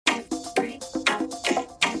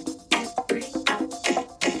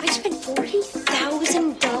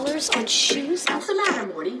shoes? What's the matter,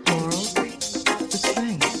 Morty? Coral, the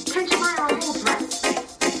Sphinx. Can't you buy our whole dress?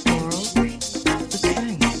 Coral, the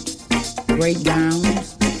Sphinx. Great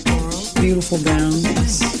gowns, coral, beautiful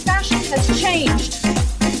gowns. Fashion has changed.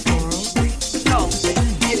 Coral, No,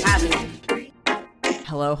 it hasn't.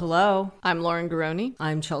 Hello, hello. I'm Lauren Garoni.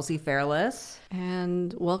 I'm Chelsea Fairless.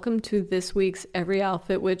 And welcome to this week's Every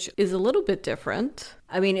Outfit, which is a little bit different.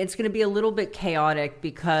 I mean, it's going to be a little bit chaotic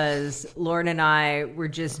because Lauren and I were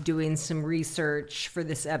just doing some research for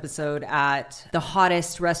this episode at the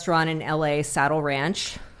hottest restaurant in LA, Saddle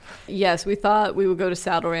Ranch. Yes, we thought we would go to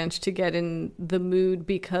Saddle Ranch to get in the mood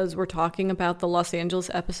because we're talking about the Los Angeles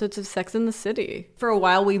episodes of Sex and the City. For a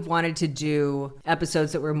while, we've wanted to do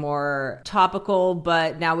episodes that were more topical,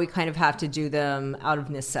 but now we kind of have to do them out of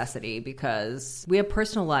necessity because we have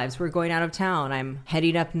personal lives. We're going out of town. I'm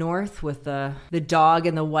heading up north with the dog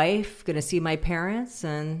and the wife, going to see my parents,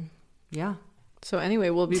 and yeah. So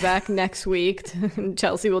anyway, we'll be back next week.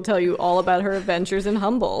 Chelsea will tell you all about her adventures in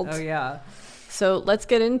Humboldt. Oh, yeah. So let's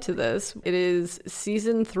get into this. It is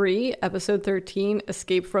season 3, episode 13,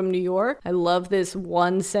 Escape from New York. I love this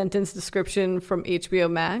one sentence description from HBO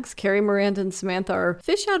Max. Carrie, Miranda, and Samantha are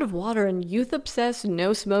fish out of water in youth-obsessed,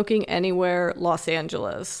 no smoking anywhere, Los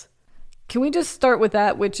Angeles. Can we just start with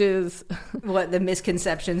that, which is... What, the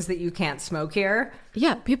misconceptions that you can't smoke here?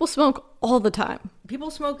 Yeah, people smoke all the time.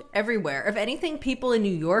 People smoke everywhere. If anything, people in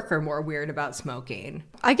New York are more weird about smoking.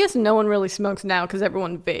 I guess no one really smokes now because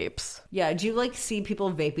everyone vapes. Yeah, do you see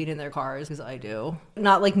people vaping in their cars? Because I do.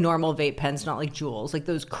 Not like normal vape pens, not like Juuls, like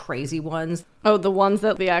those crazy ones. Oh, the ones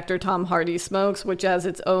that the actor Tom Hardy smokes, which has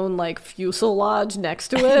its own fuselage next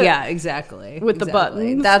to it? Yeah, exactly. With the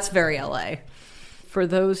buttons. That's very LA. For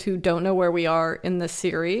those who don't know where we are in the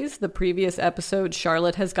series, the previous episode,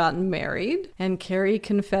 Charlotte has gotten married, and Carrie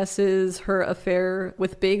confesses her affair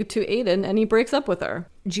with Big to Aidan, and he breaks up with her.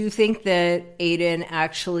 Do you think that Aidan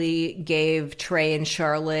actually gave Trey and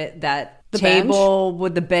Charlotte that The table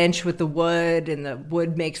with the bench with the wood, and the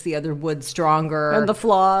wood makes the other wood stronger? And the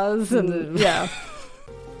flaws, and yeah.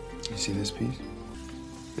 You see this piece?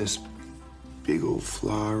 This big old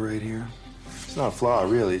flaw right here? It's not a flaw,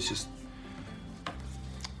 really. It's just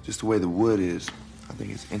the way the wood is. I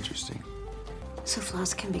think it's interesting. So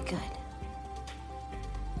flaws can be good.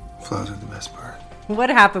 Flaws are the best part. What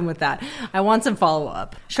happened with that? I want some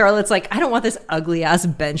follow-up. Charlotte's like, I don't want this ugly-ass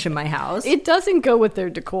bench in my house. It doesn't go with their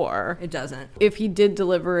decor. It doesn't. If he did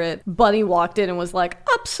deliver it, Bunny walked in and was like,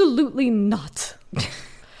 absolutely not.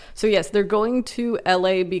 So yes, they're going to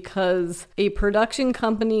LA because a production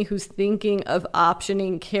company who's thinking of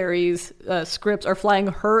optioning Carrie's scripts are flying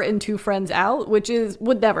her and 2 friends out, which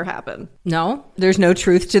would never happen. No, there's no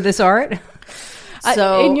truth to this art.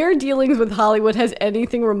 So in your dealings with Hollywood, has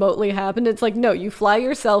anything remotely happened? It's like, no, you fly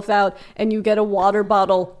yourself out and you get a water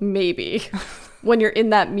bottle, maybe. When you're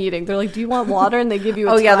in that meeting, they're like, do you want water? And they give you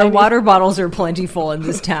a yeah, the water bottles are plentiful in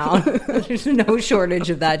this town. There's no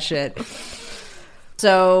shortage of that shit.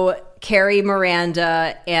 So Carrie,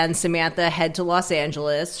 Miranda, and Samantha head to Los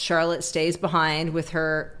Angeles. Charlotte stays behind with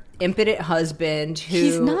her impotent husband who...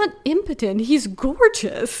 He's not impotent. He's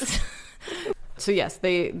gorgeous. So yes,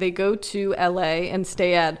 they go to LA and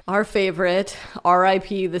stay at our favorite,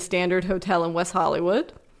 RIP, the Standard Hotel in West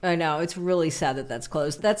Hollywood. I know, it's really sad that that's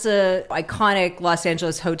closed. That's a iconic Los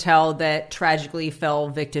Angeles hotel that tragically fell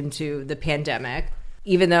victim to the pandemic,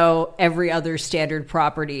 even though every other Standard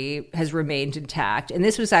property has remained intact. And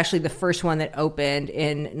this was actually the first one that opened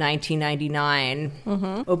in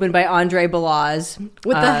 1999, opened by Andre Balaz.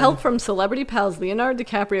 With the help from celebrity pals Leonardo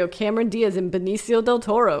DiCaprio, Cameron Diaz, and Benicio del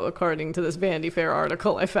Toro, according to this Vanity Fair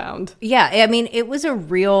article I found. Yeah, I mean, it was a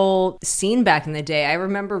real scene back in the day. I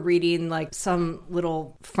remember reading some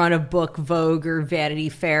little front of book Vogue or Vanity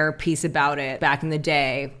Fair piece about it back in the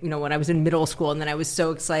day, when I was in middle school. And then I was so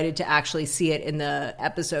excited to actually see it in the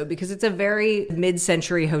episode because it's a very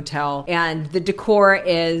mid-century hotel and the decor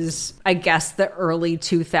is, I guess, the early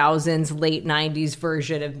 2000s, late 90s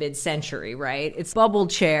version of mid-century, right? It's bubble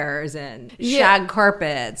chairs and shag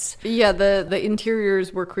carpets. Yeah, the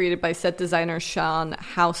interiors were created by set designer Sean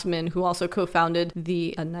Houseman, who also co-founded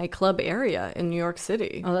the nightclub area in New York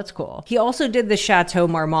City. Oh, that's cool. He also did the Chateau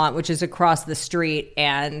Marmont, which is across the street,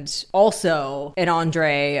 and also an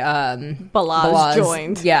Andre Balaz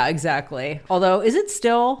joined. Yeah, exactly. Although, isn't it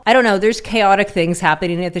still? I don't know. There's chaotic things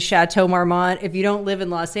happening at the Chateau Marmont. If you don't live in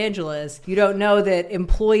Los Angeles, you don't know that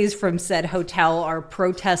employees from said hotel are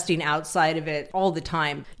protesting outside of it all the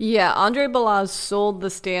time. Yeah, Andre Balazs sold the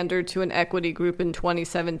Standard to an equity group in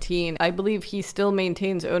 2017. I believe he still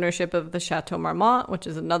maintains ownership of the Chateau Marmont, which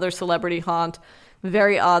is another celebrity haunt.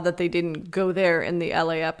 Very odd that they didn't go there in the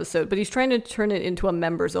LA episode, but he's trying to turn it into a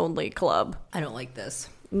members-only club. I don't like this.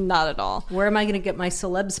 Not at all. Where am I going to get my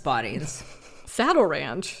celeb spottings? Saddle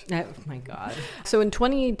Ranch. Oh my God. So in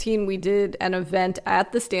 2018, we did an event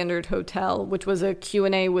at the Standard Hotel, which was a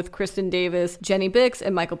Q&A with Kristen Davis, Jenny Bix,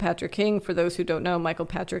 and Michael Patrick King. For those who don't know, Michael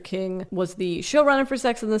Patrick King was the showrunner for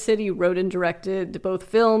Sex and the City, wrote and directed both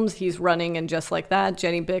films. He's running and Just Like That.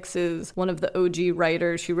 Jenny Bix is one of the OG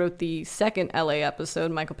writers. She wrote the second LA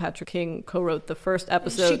episode. Michael Patrick King co-wrote the first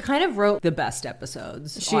episode. She kind of wrote the best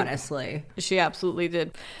episodes, honestly. She absolutely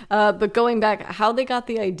did. But going back, how they got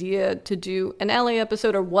the idea to do an LA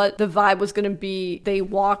episode, or what the vibe was going to be, they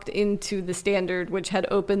walked into the Standard, which had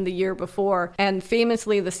opened the year before. And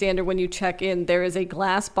famously, the Standard, when you check in, there is a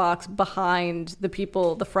glass box behind the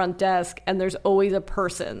people, the front desk, and there's always a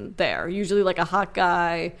person there, usually like a hot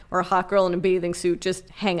guy or a hot girl in a bathing suit just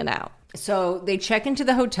hanging out. So they check into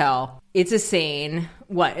the hotel. It's a scene.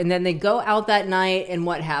 What? And then they go out that night, and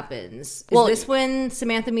what happens? Is this when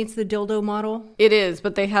Samantha meets the dildo model? It is,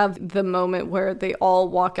 but they have the moment where they all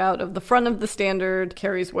walk out of the front of the Standard.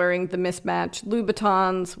 Carrie's wearing the mismatched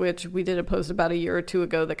Louboutins, which we did a post about a year or two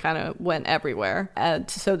ago that kind of went everywhere,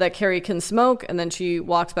 so that Carrie can smoke, and then she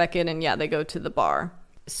walks back in, and yeah, they go to the bar.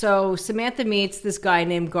 So Samantha meets this guy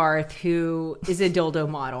named Garth, who is a dildo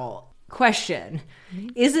model. Question.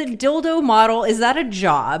 Is a dildo model, is that a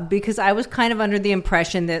job? Because I was kind of under the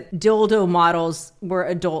impression that dildo models were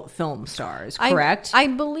adult film stars, correct? I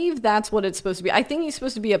believe that's what it's supposed to be. I think he's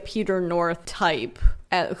supposed to be a Peter North type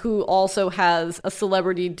who also has a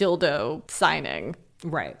celebrity dildo signing.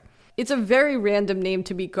 Right. It's a very random name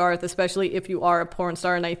to be Garth, especially if you are a porn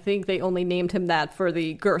star, and I think they only named him that for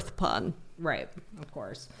the girth pun. Right, of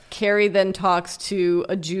course. Carrie then talks to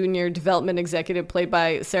a junior development executive played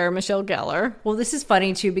by Sarah Michelle Gellar. Well, this is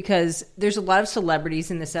funny, too, because there's a lot of celebrities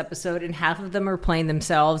in this episode, and half of them are playing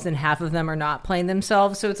themselves, and half of them are not playing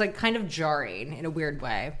themselves. So it's like kind of jarring in a weird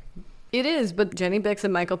way. It is, but Jenny Bix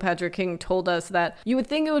and Michael Patrick King told us that you would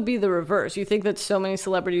think it would be the reverse. You think that so many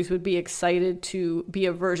celebrities would be excited to be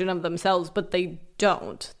a version of themselves, but they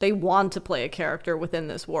don't. They want to play a character within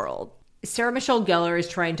this world. Sarah Michelle Gellar is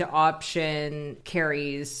trying to option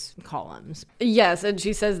Carrie's columns. Yes, and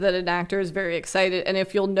she says that an actor is very excited. And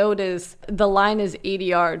if you'll notice, the line is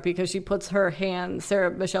ADR'd because she puts her hand,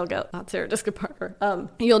 Sarah Michelle Gellar, not Sarah Jessica Parker.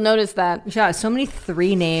 You'll notice that. Yeah, so many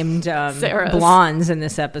three named blondes in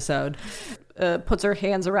this episode. Puts her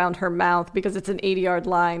hands around her mouth because it's an 80-yard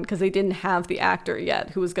line because they didn't have the actor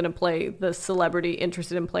yet who was going to play the celebrity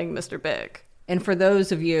interested in playing Mr. Big. And for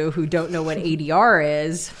those of you who don't know what ADR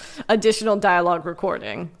is... Additional dialogue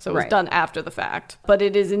recording. So it was done after the fact. But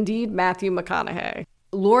it is indeed Matthew McConaughey.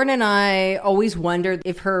 Lauren and I always wondered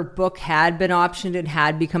if her book had been optioned and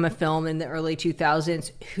had become a film in the early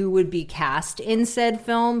 2000s, who would be cast in said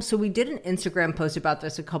film. So we did an Instagram post about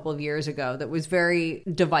this a couple of years ago that was very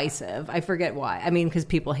divisive. I forget why. I mean, because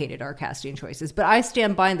people hated our casting choices. But I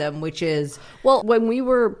stand by them, which is... Well, when we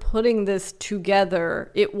were putting this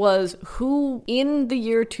together, it was who in the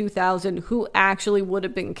year 2000, who actually would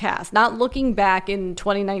have been cast. Not looking back in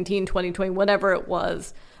 2019, 2020, whatever it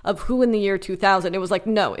was, of who in the year 2000. It was like,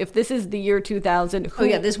 no, if this is the year 2000, who... Oh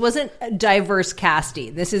yeah, this wasn't a diverse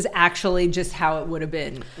casting. This is actually just how it would have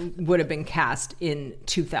been cast in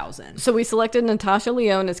 2000. So we selected Natasha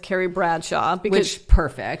Lyonne as Carrie Bradshaw. Which,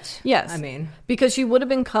 perfect. Yes. I mean... Because she would have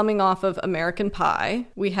been coming off of American Pie.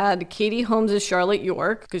 We had Katie Holmes as Charlotte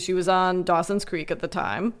York, because she was on Dawson's Creek at the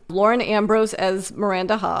time. Lauren Ambrose as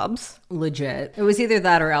Miranda Hobbs. Legit. It was either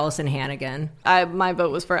that or Allison Hannigan. My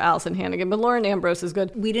vote was for Allison Hannigan, but Lauren Ambrose is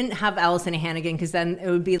good. We didn't have Allison Hannigan because then it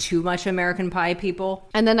would be too much American Pie people.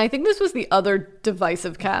 And then I think this was the other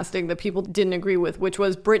divisive casting that people didn't agree with, which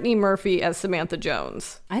was Brittany Murphy as Samantha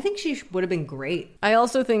Jones. I think she would have been great. I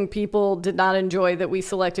also think people did not enjoy that we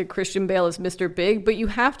selected Christian Bale as Mr. Big, but you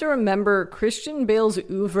have to remember Christian Bale's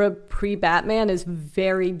oeuvre pre-Batman is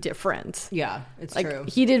very different. Yeah, it's true.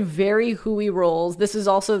 He did very hooey roles. This is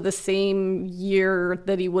also the same year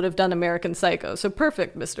that he would have done American Psycho. So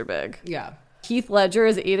perfect, Mr. Big. Yeah. Heath Ledger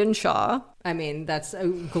as Aidan Shaw. I mean, that's a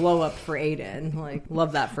glow up for Aidan. Like,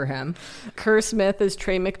 love that for him. Kerr Smith as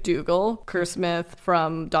Trey McDougal. Kerr Smith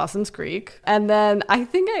from Dawson's Creek. And then I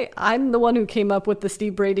think I'm the one who came up with the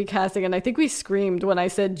Steve Brady casting, and I think we screamed when I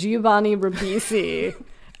said Giovanni Ribisi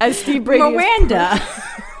as Steve Brady. Miranda.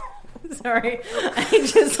 Sorry. I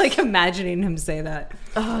just like imagining him say that.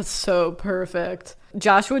 Oh, it's so perfect.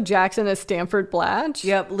 Joshua Jackson as Stanford Blatch.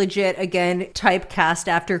 Yep, legit, again, typecast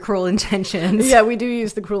after Cruel Intentions. Yeah, we do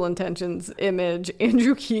use the Cruel Intentions image.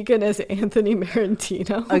 Andrew Keegan as Anthony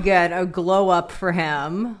Marantino. Again, a glow up for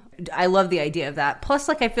him. I love the idea of that. Plus,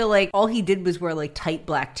 like, I feel like all he did was wear, like, tight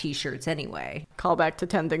black t-shirts anyway. Call back to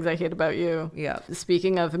 10 Things I Hate About You. Yeah.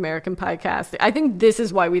 Speaking of American Pie casting, I think this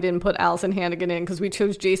is why we didn't put Allison Hannigan in, because we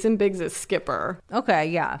chose Jason Biggs as Skipper. Okay,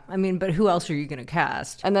 yeah. I mean, but who else are you going to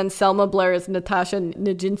cast? And then Selma Blair as Natasha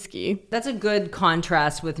Nijinsky. That's a good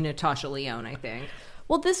contrast with Natasha Lyonne, I think.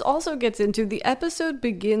 Well, this also gets into the episode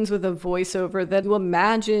begins with a voiceover that you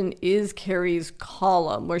imagine is Carrie's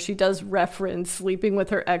column, where she does reference sleeping with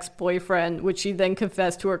her ex-boyfriend, which she then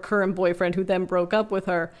confessed to her current boyfriend, who then broke up with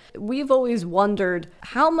her. We've always wondered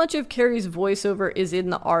how much of Carrie's voiceover is in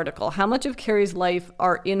the article, how much of Carrie's life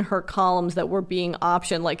are in her columns that were being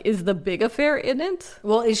optioned. Like, is the big affair in it?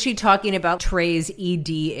 Well, is she talking about Trey's ED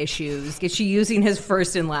issues? Is she using his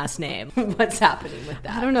first and last name? What's happening with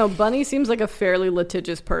that? I don't know. Bunny seems like a fairly litigious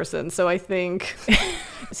person, so I think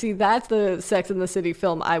see, that's the Sex and the City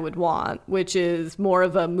film I would want, which is more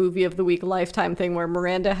of a movie of the week Lifetime thing where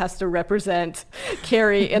Miranda has to represent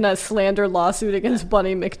Carrie in a slander lawsuit against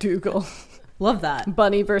Bunny McDougal. Love that.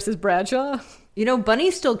 Bunny versus Bradshaw. You know,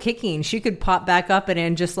 Bunny's still kicking. She could pop back up and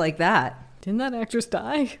in just like that. Didn't that actress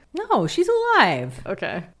die? No, she's alive.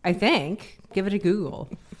 Okay. I think. Give it a Google.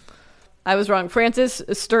 I was wrong. Frances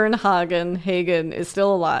Sternhagen is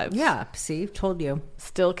still alive. Yeah, see, told you.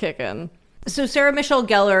 Still kicking. So Sarah Michelle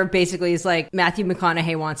Gellar basically is like, Matthew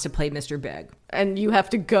McConaughey wants to play Mr. Big. And you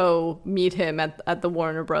have to go meet him at the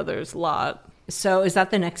Warner Brothers lot. So is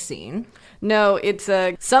that the next scene? No, it's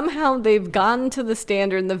somehow they've gone to the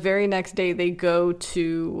Standard, and the very next day they go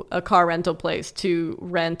to a car rental place to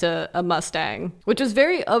rent a Mustang, which was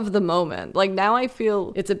very of the moment. Like, now I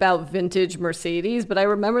feel it's about vintage Mercedes, but I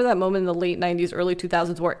remember that moment in the late 90s, early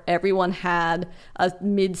 2000s where everyone had a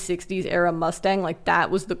mid-60s era Mustang. Like, that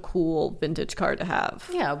was the cool vintage car to have.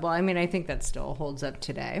 Yeah, well, I mean, I think that still holds up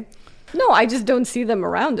today. No, I just don't see them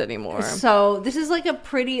around anymore. So this is like a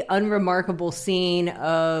pretty unremarkable scene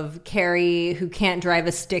of Carrie, who can't drive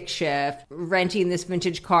a stick shift, renting this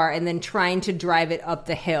vintage car and then trying to drive it up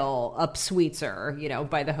the hill, up Sweetser, you know,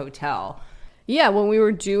 by the hotel. Yeah, when we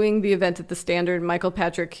were doing the event at the Standard, Michael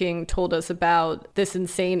Patrick King told us about this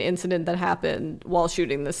insane incident that happened while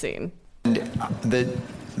shooting the scene. And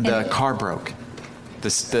the car broke. The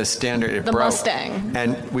Standard, it the broke. Mustang.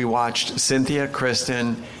 And we watched Cynthia,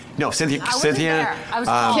 Kristen... No, Cynthia,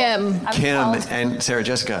 Kim, and Sarah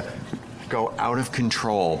Jessica go out of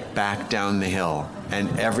control back down the hill,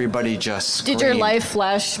 and everybody just screamed. Did your life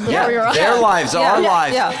flash before your eyes? Their lives, our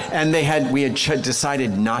lives. Yeah. And we had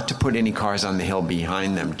decided not to put any cars on the hill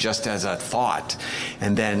behind them, just as a thought.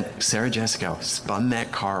 And then Sarah Jessica spun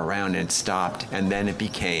that car around and stopped, and then it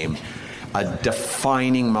became a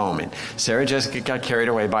defining moment. Sarah Jessica got carried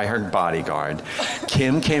away by her bodyguard.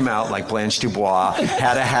 Kim came out like Blanche Dubois,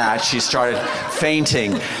 had a hat. She started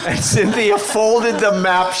fainting. And Cynthia folded the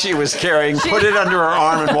map she was carrying, put it under her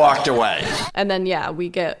arm, and walked away. And then, yeah, we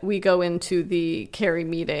go into the Carrie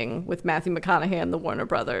meeting with Matthew McConaughey and the Warner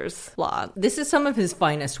Brothers lot. This is some of his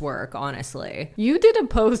finest work, honestly. You did a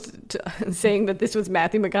post saying that this was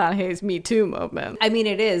Matthew McConaughey's Me Too moment. I mean,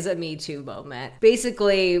 it is a Me Too moment.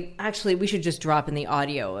 Basically, actually, we should just drop in the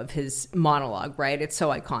audio of his monologue, right? It's so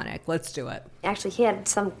iconic. Let's do it. Actually, he had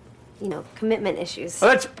some, commitment issues.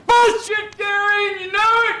 That's bullshit, Gary! You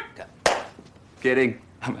know it! Kidding.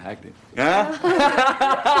 I'm acting. Huh?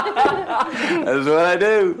 That's what I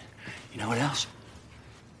do. You know what else?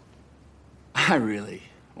 I really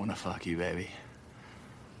want to fuck you, baby.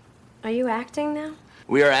 Are you acting now?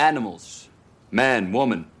 We are animals. Man,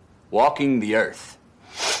 woman, walking the earth.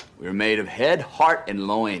 We're made of head, heart, and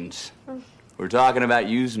loins. We're talking about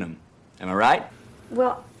using them. Am I right?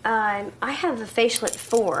 Well, I have a facial at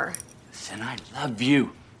 4. Listen, I love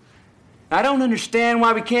you. I don't understand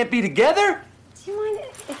why we can't be together. Do you mind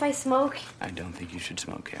if I smoke? I don't think you should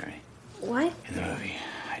smoke, Carrie. What? In the movie,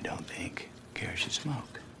 I don't think Carrie should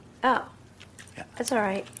smoke. Oh. Yeah. That's all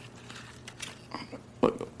right.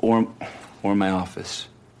 Or my office.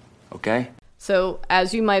 Okay? So,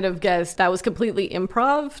 as you might have guessed, that was completely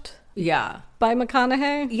improv. Yeah. By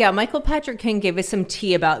McConaughey? Yeah, Michael Patrick King gave us some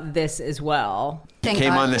tea about this as well. He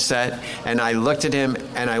came on the set, and I looked at him,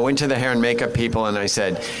 and I went to the hair and makeup people, and I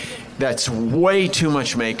said, that's way too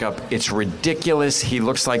much makeup. It's ridiculous. He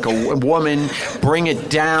looks like a woman. Bring it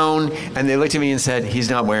down. And they looked at me and said, he's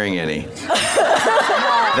not wearing any.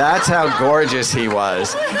 That's how gorgeous he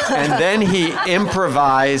was. And then he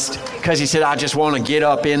improvised because he said, I just want to get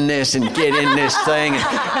up in this and get in this thing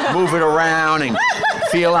and move it around and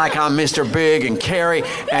feel like I'm Mr. Big and Carrie.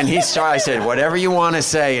 And I said, whatever you want to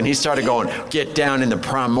say. And he started going, get down in the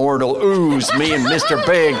primordial ooze, me and Mr.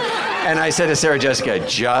 Big. And I said to Sarah Jessica,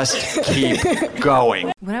 just keep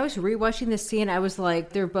going. When I was rewatching this scene, I was like,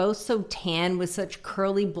 they're both so tan with such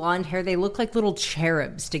curly blonde hair. They look like little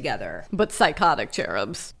cherubs together. But psychotic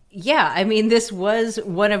cherubs. Yeah, I mean, this was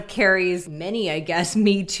one of Carrie's many, I guess,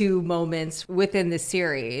 Me Too moments within the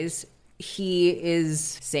series. He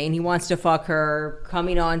is saying he wants to fuck her,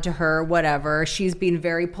 coming on to her, whatever. She's being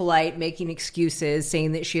very polite, making excuses,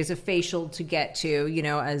 saying that she has a facial to get to, you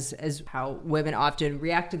know, as how women often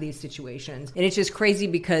react to these situations. And it's just crazy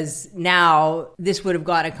because now this would have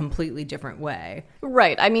gone a completely different way.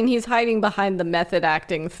 Right. I mean, he's hiding behind the method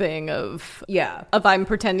acting thing of I'm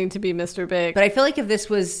pretending to be Mr. Big. But I feel like if this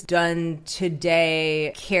was done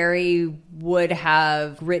today, Carrie would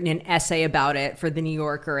have written an essay about it for the New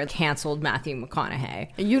Yorker and canceled Matthew McConaughey.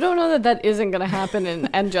 You don't know that isn't going to happen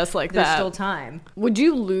and just like There's that. There's still time. Would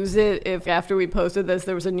you lose it if after we posted this,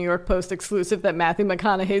 there was a New York Post exclusive that Matthew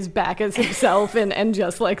McConaughey's back as himself and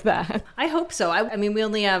just like that? I hope so. I mean, we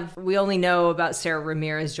only know about Sarah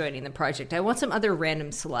Ramirez joining the project. I want some other random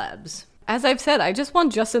celebs. As I've said, I just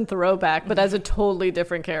want Justin Theroux back, but as a totally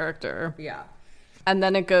different character. Yeah. And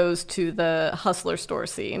then it goes to the Hustler store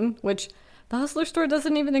scene, which the Hustler store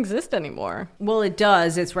doesn't even exist anymore. Well, it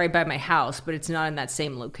does. It's right by my house, but it's not in that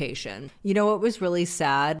same location. You know what was really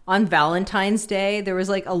sad? On Valentine's Day, there was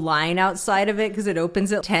like a line outside of it because it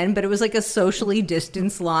opens at 10, but it was like a socially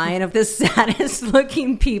distanced line of the saddest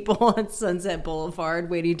looking people on Sunset Boulevard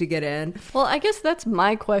waiting to get in. Well, I guess that's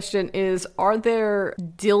my question is, are there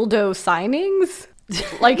dildo signings?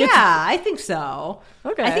 Like, yeah, I think so.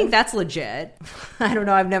 Okay. I think that's legit. I don't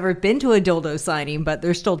know. I've never been to a dildo signing, but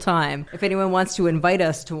there's still time. If anyone wants to invite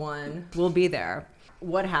us to one, we'll be there.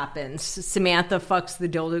 What happens? Samantha fucks the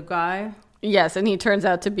dildo guy? Yes, and he turns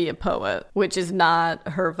out to be a poet, which is not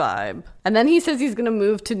her vibe. And then he says he's going to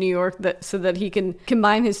move to New York so that he can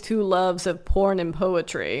combine his two loves of porn and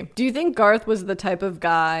poetry. Do you think Garth was the type of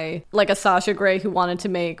guy, like a Sasha Grey, who wanted to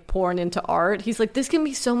make porn into art? He's like, this can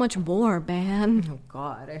be so much more, man. Oh,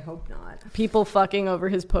 God, I hope not. People fucking over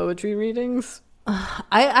his poetry readings?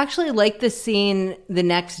 I actually like the scene the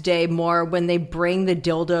next day more when they bring the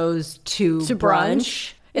dildos to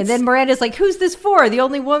brunch. And then Miranda's like, who's this for?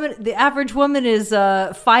 The average woman is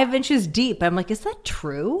 5 inches deep. I'm like, is that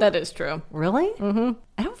true? That is true. Really? Mm-hmm.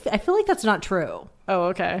 I feel like that's not true. Oh,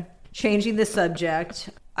 okay. Changing the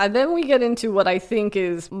subject. And then we get into what I think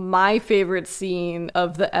is my favorite scene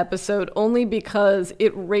of the episode, only because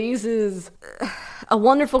it raises a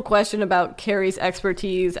wonderful question about Carrie's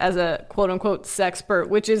expertise as a quote-unquote sexpert,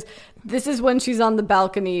 which is, this is when she's on the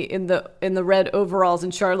balcony in the red overalls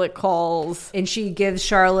and Charlotte calls. And she gives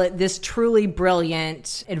Charlotte this truly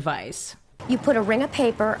brilliant advice. You put a ring of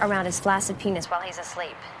paper around his flaccid penis while he's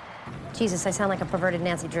asleep. Jesus, I sound like a perverted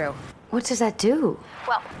Nancy Drew. What does that do?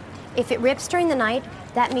 Well, if it rips during the night,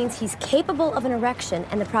 that means he's capable of an erection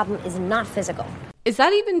and the problem is not physical. Is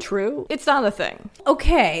that even true? It's not a thing.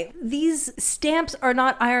 Okay, these stamps are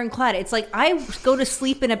not ironclad. It's like I go to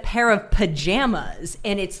sleep in a pair of pajamas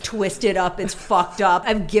and it's twisted up, it's fucked up.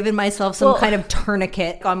 I've given myself some kind of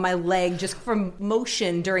tourniquet on my leg just from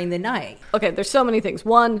motion during the night. Okay, there's so many things.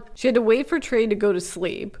 One, she had to wait for Trey to go to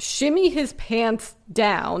sleep, shimmy his pants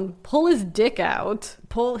down, pull his dick out.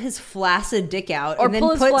 Pull his flaccid dick out. Or and then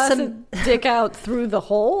pull his put flaccid dick out through the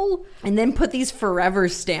hole. And then put these forever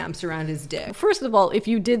stamps around his dick. First of all, if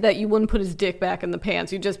you did that, you wouldn't put his dick back in the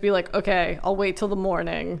pants. You'd just be like, okay, I'll wait till the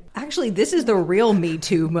morning. Actually, this is the real Me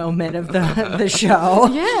Too moment of the show.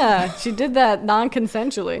 Yeah, she did that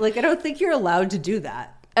non-consensually. Like, I don't think you're allowed to do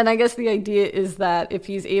that. And I guess the idea is that if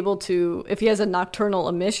he has a nocturnal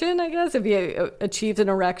emission, I guess, if he achieves an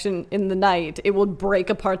erection in the night, it will break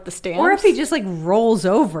apart the stamps. Or if he just like rolls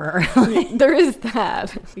over. There is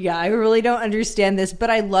that. Yeah, I really don't understand this, but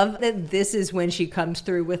I love that this is when she comes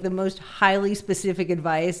through with the most highly specific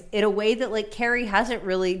advice in a way that like Carrie hasn't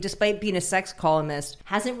really, despite being a sex columnist,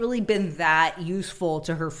 hasn't really been that useful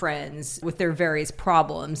to her friends with their various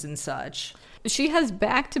problems and such. She has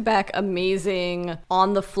back-to-back amazing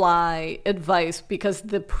on-the-fly advice because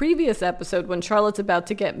the previous episode when Charlotte's about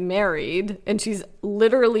to get married and she's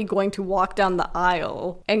literally going to walk down the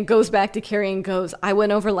aisle and goes back to Carrie and goes, I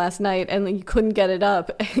went over last night and you couldn't get it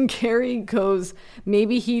up. And Carrie goes,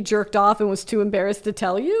 maybe he jerked off and was too embarrassed to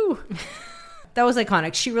tell you? That was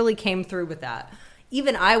iconic. She really came through with that.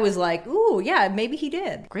 Even I was like, ooh, yeah, maybe he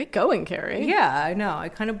did. Great going, Carrie. Yeah, I know. I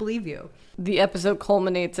kind of believe you. The episode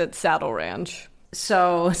culminates at Saddle Ranch.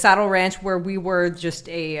 So Saddle Ranch, where we were just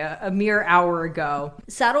a mere hour ago.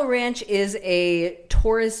 Saddle Ranch is a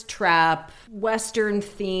tourist trap,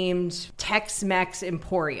 Western-themed Tex-Mex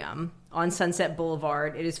emporium on Sunset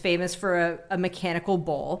Boulevard. It is famous for a mechanical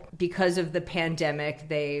bull. Because of the pandemic,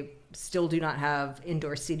 they still do not have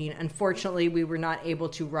indoor seating. Unfortunately, we were not able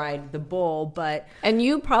to ride the bull, but... And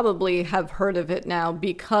you probably have heard of it now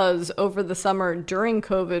because over the summer during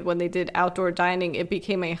COVID, when they did outdoor dining, it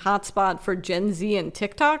became a hotspot for Gen Z and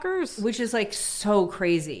TikTokers. Which is like so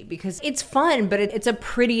crazy because it's fun, but it's a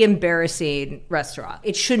pretty embarrassing restaurant.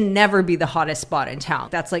 It should never be the hottest spot in town.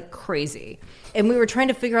 That's like crazy. And we were trying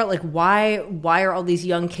to figure out like why are all these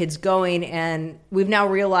young kids going, and we've now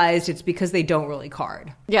realized it's because they don't really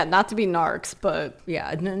card. Yeah, not to be narcs, but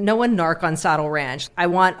yeah, no one narc on Saddle Ranch. I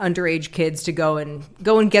want underage kids to go and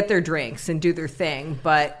get their drinks and do their thing,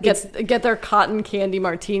 but get their cotton candy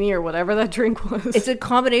martini or whatever that drink was. It's a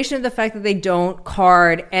combination of the fact that they don't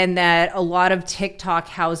card and that a lot of TikTok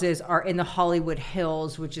houses are in the Hollywood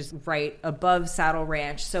Hills, which is right above Saddle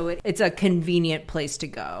Ranch, so it's a convenient place to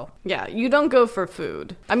go. Yeah, you don't go for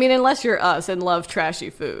food. I mean, unless you're us and love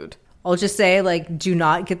trashy food. I'll just say, like, do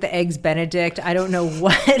not get the Eggs Benedict. I don't know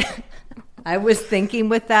what I was thinking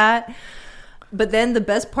with that. But then the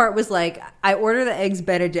best part was, like, I order the Eggs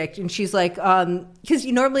Benedict, and she's like, because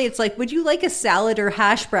normally it's like, would you like a salad or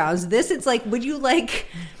hash browns? This, it's like, would you like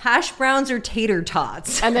hash browns or tater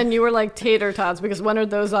tots? And then you were like, tater tots, because when are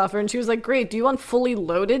those offered? And she was like, great, do you want fully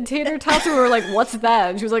loaded tater tots? And we were like, what's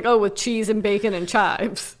that? And she was like, oh, with cheese and bacon and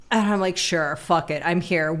chives. And I'm like, sure, fuck it, I'm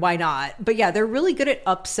here, why not? But yeah, they're really good at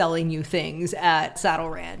upselling you things at Saddle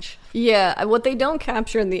Ranch. Yeah, what they don't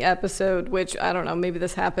capture in the episode, which I don't know, maybe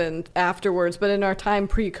this happened afterwards, but in our time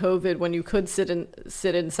pre-COVID, when you could sit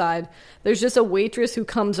inside, there's just a waitress who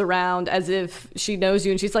comes around as if she knows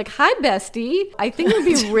you, and she's like, hi, bestie. I think it would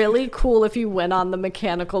be really cool if you went on the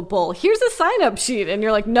mechanical bull. Here's a sign-up sheet. And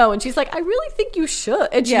you're like, no. And she's like, I really think you should.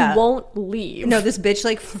 And she won't leave. No, this bitch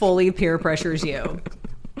like fully peer pressures you.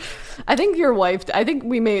 I think your wife,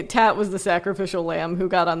 Tat was the sacrificial lamb who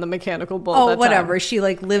got on the mechanical bull. Oh, whatever. She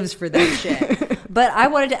like lives for that shit. But I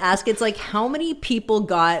wanted to ask, it's like, how many people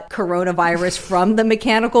got coronavirus from the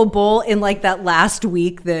mechanical bull in like that last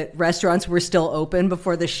week that restaurants were still open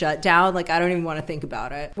before the shutdown? Like, I don't even want to think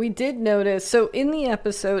about it. We did notice, so in the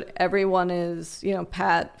episode, everyone is,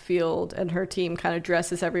 Pat Field and her team kind of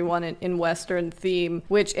dresses everyone in Western theme,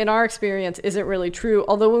 which in our experience isn't really true.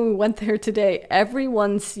 Although when we went there today,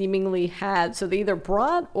 everyone seemingly had, so they either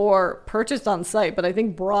brought or purchased on site, but I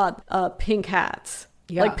think brought pink hats.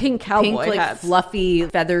 Yeah. Like pink cowboy hats. Fluffy,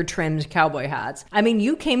 feather-trimmed cowboy hats. I mean,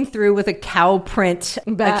 you came through with a cow print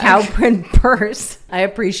purse. I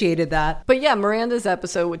appreciated that. But yeah, Miranda's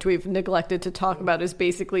episode, which we've neglected to talk about, is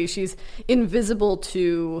basically she's invisible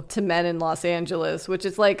to men in Los Angeles, which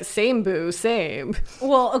is like, same boo, same.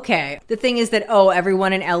 Well, okay. The thing is that,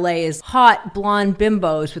 everyone in LA is hot, blonde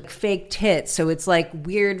bimbos with fake tits. So it's like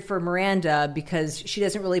weird for Miranda because she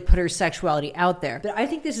doesn't really put her sexuality out there. But I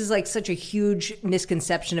think this is like such a huge misconception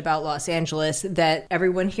about Los Angeles that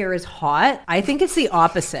everyone here is hot. I think it's the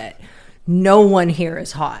opposite. No one here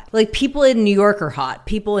is hot. Like, people in New York are hot.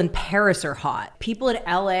 People in Paris are hot. People in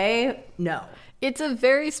LA, no. It's a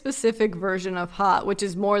very specific version of hot, which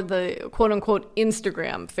is more the quote-unquote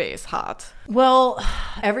Instagram face hot. Well,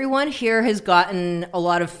 everyone here has gotten a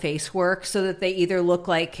lot of face work so that they either look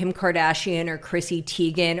like Kim Kardashian or Chrissy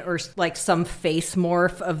Teigen or like some face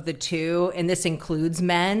morph of the two, and this includes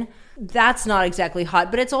men. That's not exactly hot,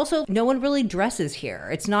 but it's also, no one really dresses here.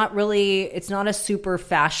 It's not a super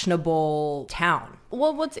fashionable town.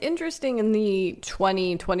 Well, what's interesting in the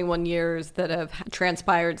 21 years that have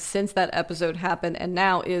transpired since that episode happened and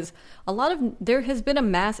now is there has been a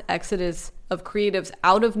mass exodus of creatives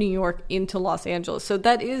out of New York into Los Angeles. So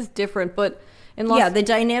that is different, but the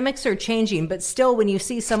dynamics are changing, but still when you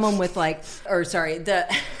see someone with the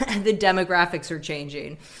demographics are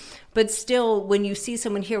changing. But still, when you see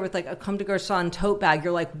someone here with like a Comme des Garçons tote bag,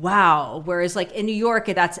 you're like, wow. Whereas like in New York,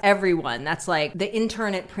 that's everyone. That's like the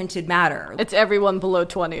intern at Printed Matter. It's everyone below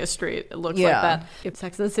 20th Street. It looks like that. If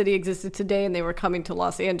Sex and the City existed today and they were coming to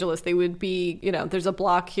Los Angeles, they would be, there's a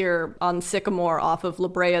block here on Sycamore off of La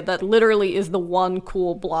Brea that literally is the one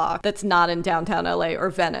cool block that's not in downtown LA or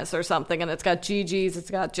Venice or something. And it's got Gigi's, it's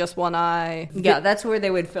got Just One Eye. Yeah, that's where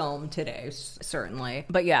they would film today, certainly.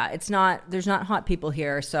 But yeah, there's not hot people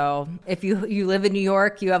here, so if you live in New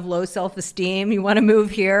York, you have low self-esteem, you want to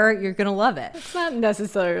move here, you're going to love it. It's not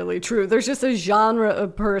necessarily true. There's just a genre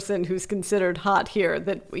of person who's considered hot here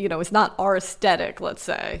that, is not our aesthetic, let's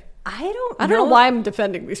say. I don't know why I'm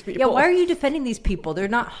defending these people. Yeah, why are you defending these people? They're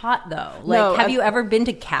not hot, though. Like, No, have you ever been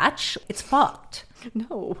to Catch? It's fucked.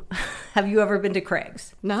 No. Have you ever been to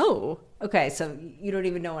Craig's? No. Okay, so you don't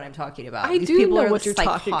even know what I'm talking about. I These do people know are what you're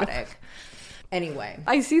talking about. psychotic. Anyway.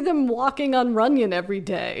 I see them walking on Runyon every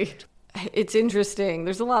day. It's interesting.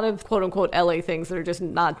 There's a lot of quote-unquote LA things that are just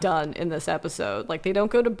not done in this episode. Like, they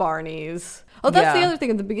don't go to Barney's. Oh, that's the other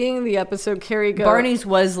thing. At the beginning of the episode, Carrie goes... Barney's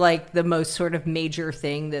was, like, the most sort of major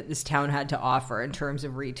thing that this town had to offer in terms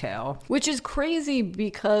of retail. Which is crazy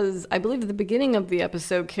because I believe at the beginning of the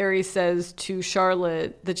episode, Carrie says to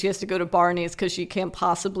Charlotte that she has to go to Barney's because she can't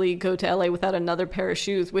possibly go to LA without another pair of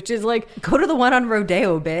shoes, which is like... Go to the one on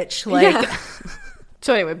Rodeo, bitch. Like... Yeah.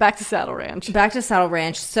 So anyway, back to Saddle Ranch. Back to Saddle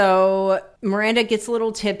Ranch. So Miranda gets a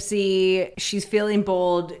little tipsy. She's feeling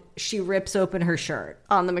bold. She rips open her shirt.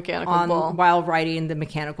 On the mechanical bull. While riding the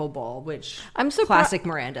mechanical bull, which classic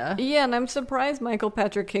Miranda. Yeah, and I'm surprised Michael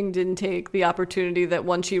Patrick King didn't take the opportunity that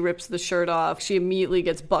once she rips the shirt off, she immediately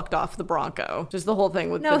gets bucked off the Bronco. Just the whole thing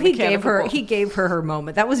with the mechanical bull. He gave her her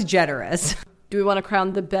moment. That was generous. Do we want to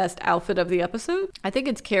crown the best outfit of the episode? I think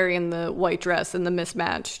it's Carrie in the white dress and the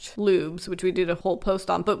mismatched lubes, which we did a whole post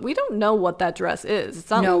on, but we don't know what that dress is. It's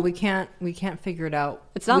not. No, we can't figure it out.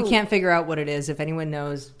 It's not. We can't figure out what it is. If anyone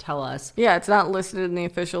knows, tell us. Yeah, it's not listed in the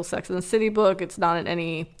official Sex and the City book. It's not in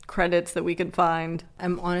any credits that we can find.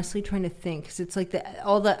 I'm honestly trying to think because it's like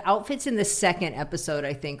all the outfits in the second episode,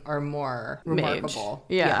 I think, are more remarkable.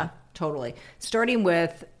 Yeah. Totally. Starting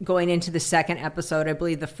with going into the second episode, I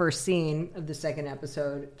believe the first scene of the second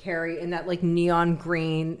episode, Carrie in that like neon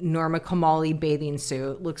green Norma Kamali bathing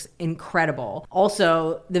suit looks incredible.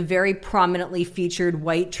 Also, the very prominently featured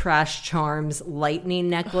White Trash Charms lightning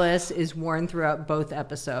necklace is worn throughout both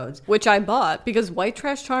episodes. Which I bought because White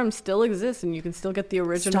Trash Charms still exists and you can still get the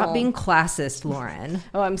original. Stop being classist, Lauren.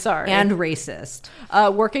 Oh, I'm sorry. And racist.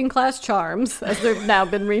 Working Class Charms, as they've now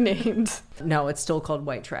been renamed. No, it's still called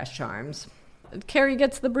White Trash Charms. Carrie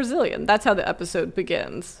gets the Brazilian. That's how the episode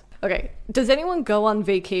begins. Okay, does anyone go on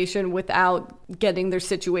vacation without getting their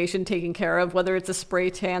situation taken care of, whether it's a spray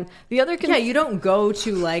tan? The other Yeah, you don't go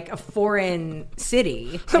to like a foreign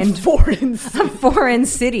city. A foreign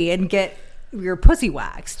city and get your pussy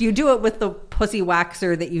waxed. You do it with the pussy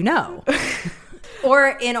waxer that you know.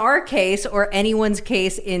 Or in our case, or anyone's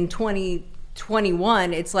case in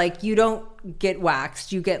 2021, it's like you don't get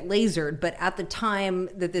waxed, you get lasered. But at the time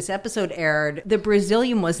that this episode aired, the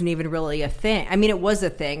Brazilian wasn't even really a thing. I mean, it was a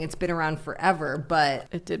thing. It's been around forever, but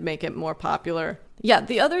it did make it more popular. Yeah,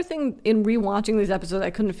 the other thing in rewatching these episodes I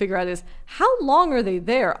couldn't figure out is how long are they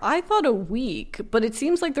there? I thought a week, but it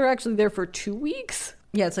seems like they're actually there for 2 weeks.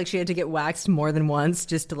 Yeah, it's like she had to get waxed more than once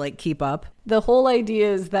just to like keep up. The whole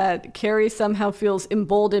idea is that Carrie somehow feels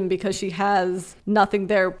emboldened because she has nothing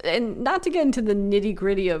there. And not to get into the nitty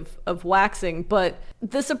gritty of waxing, but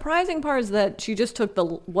the surprising part is that she just took the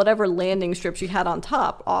whatever landing strip she had on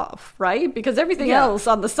top off, right? Because everything else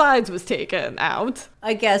on the sides was taken out.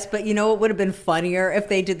 I guess, but you know what would have been funnier if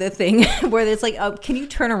they did the thing where it's like, oh, can you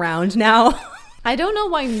turn around now? I don't know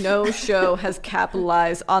why no show has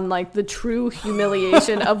capitalized on like the true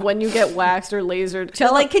humiliation of when you get waxed or lasered.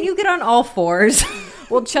 Chell, like, can you get on all fours?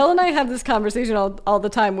 Well, Chell and I have this conversation all the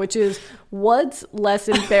time, which is what's less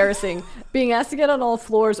embarrassing, being asked to get on all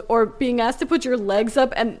floors or being asked to put your legs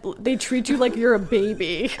up and they treat you like you're a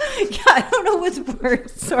baby. Yeah, I don't know what's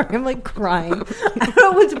worse. Sorry, I'm like crying. I don't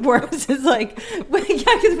know what's worse is like,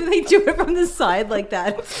 because when they do it from the side like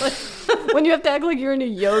that, it's like when you have to act like you're in a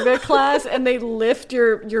yoga class and they lift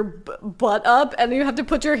your butt up and you have to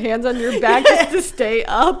put your hands on your back just to stay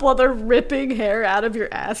up while they're ripping hair out of your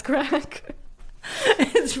ass crack.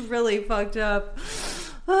 It's really fucked up.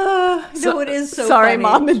 No, it is so sorry, funny.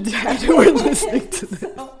 Mom and Dad who are listening to this.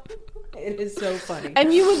 It is so funny.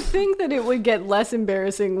 And you would think that it would get less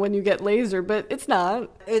embarrassing when you get laser, but it's not.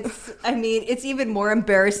 It's even more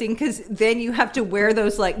embarrassing because then you have to wear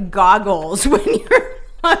those like goggles when you're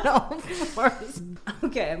on all fours.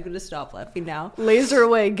 Okay, I'm going to stop laughing now. Laser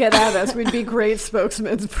Away, get at us. We'd be great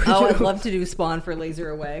spokesmen for you. Oh, I'd love to do Spawn for Laser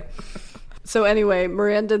Away. So anyway,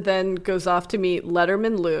 Miranda then goes off to meet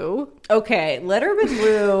Letterman Lou. Okay, Letterman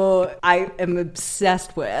Lou, I am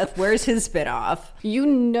obsessed with. Where's his spinoff? You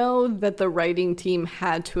know that the writing team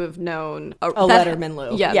had to have known Letterman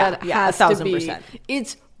Lou. Yeah, that has 1,000%.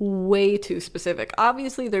 It's way too specific.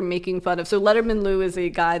 Obviously, they're making fun of... So Letterman Lou is a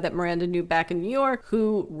guy that Miranda knew back in New York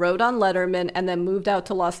who wrote on Letterman and then moved out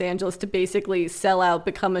to Los Angeles to basically sell out,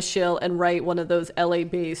 become a shill, and write one of those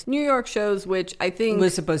LA-based New York shows, which I think...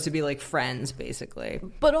 was supposed to be like Friends, basically.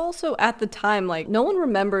 But also at the time, like, no one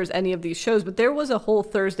remembers any of these shows, but there was a whole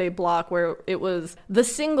Thursday block where it was The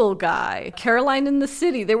Single Guy, Caroline in the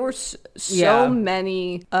City. There were so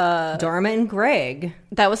many... Dharma and Greg.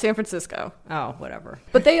 That was San Francisco. Oh, whatever.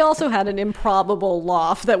 But they also had an improbable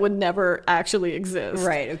loft that would never actually exist.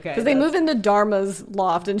 Right, okay. Because they move into Dharma's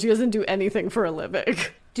loft and she doesn't do anything for a living.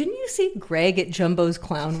 Didn't you see Greg at Jumbo's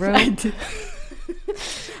Clown Room? I did.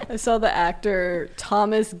 I saw the actor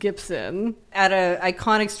Thomas Gibson at an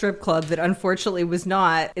iconic strip club that unfortunately was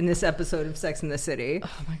not in this episode of Sex and the City.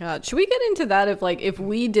 Oh my God. Should we get into that if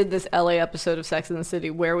we did this LA episode of Sex and the City,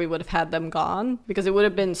 where we would have had them gone? Because it would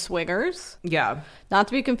have been Swingers. Yeah. Not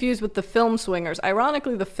to be confused with the film Swingers.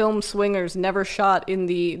 Ironically, the film Swingers never shot in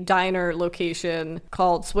the diner location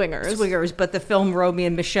called Swingers. But the film Romeo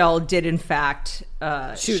and Michelle did in fact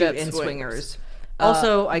shoot in Swingers.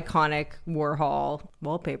 Also, iconic Warhol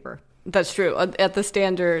wallpaper. That's true. At the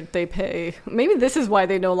Standard, they pay. Maybe this is why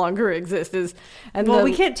they no longer exist.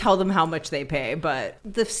 We can't tell them how much they pay, but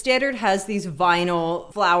the Standard has these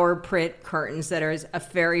vinyl flower print curtains that are a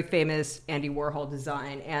very famous Andy Warhol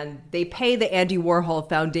design, and they pay the Andy Warhol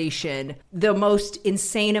Foundation the most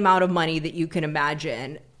insane amount of money that you can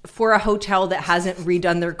imagine for a hotel that hasn't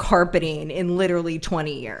redone their carpeting in literally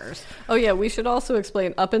 20 years. Oh yeah, we should also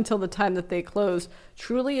explain, up until the time that they closed,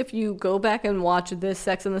 truly if you go back and watch this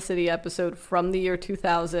Sex and the City episode from the year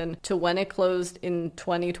 2000 to when it closed in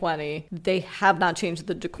 2020, they have not changed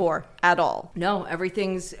the decor at all. No,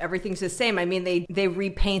 everything's the same. I mean, they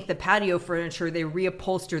repaint the patio furniture, they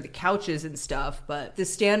reupholster the couches and stuff, but the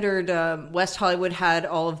Standard West Hollywood had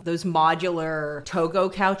all of those modular Togo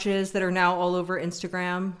couches that are now all over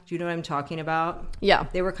Instagram. Do you know what I'm talking about? Yeah.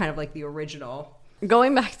 They were kind of like the original.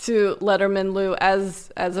 Going back to Letterman Lou, as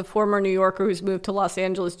a former New Yorker who's moved to Los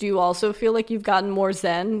Angeles, do you also feel like you've gotten more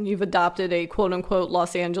zen? You've adopted a quote-unquote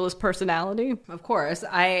Los Angeles personality? Of course.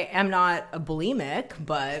 I am not a bulimic,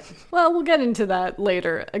 but... Well, we'll get into that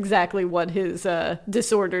later, exactly what his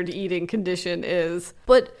disordered eating condition is.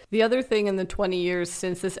 But the other thing in the 20 years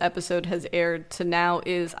since this episode has aired to now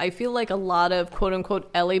is I feel like a lot of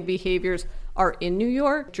quote-unquote LA behaviors are in New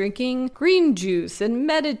York, drinking green juice and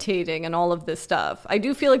meditating and all of this stuff. I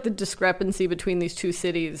do feel like the discrepancy between these two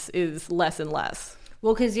cities is less and less.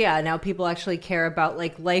 Well, because, now people actually care about,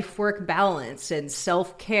 like, life-work balance and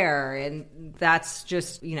self-care, and that's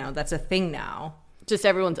just, that's a thing now. Just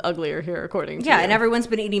everyone's uglier here, according to you. And everyone's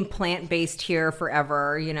been eating plant-based here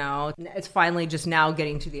forever, It's finally just now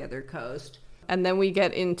getting to the other coast. And then we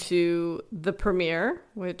get into the premiere,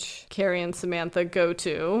 which Carrie and Samantha go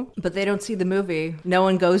to. But they don't see the movie. No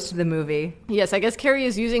one goes to the movie. Yes, I guess Carrie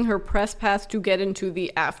is using her press pass to get into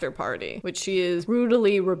the after party, which she is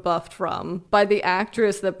brutally rebuffed from by the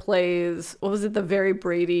actress that plays, what was it, the Very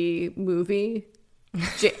Brady movie?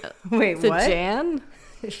 Wait, what? Jan?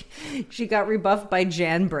 She got rebuffed by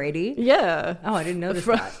Jan Brady? Yeah. Oh, I didn't notice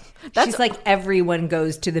that. She's like, everyone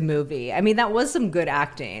goes to the movie. I mean, that was some good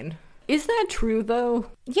acting. Is that true,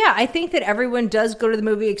 though? Yeah, I think that everyone does go to the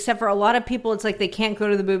movie, except for a lot of people. It's like they can't go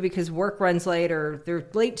to the movie because work runs late or they're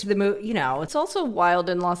late to the movie. It's also wild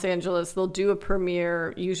in Los Angeles. They'll do a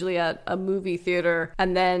premiere, usually at a movie theater,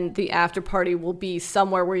 and then the after party will be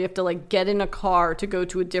somewhere where you have to like get in a car to go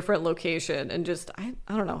to a different location. And just, I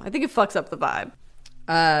don't know. I think it fucks up the vibe.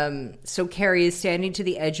 So Carrie is standing to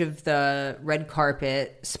the edge of the red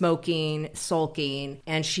carpet, smoking, sulking,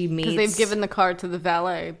 and she meets... Because they've given the car to the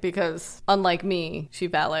valet, because unlike me, she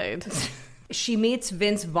valeted. She meets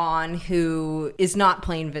Vince Vaughn, who is not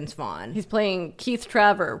playing Vince Vaughn. He's playing Keith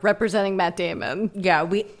Traver, representing Matt Damon. Yeah,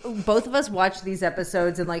 both of us watch these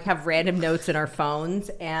episodes and like have random notes in our phones,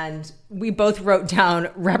 and we both wrote down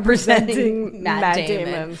representing Matt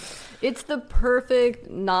Damon. It's the perfect,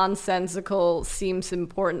 nonsensical, seems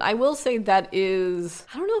important. I will say that is...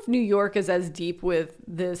 I don't know if New York is as deep with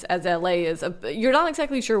this as LA is. You're not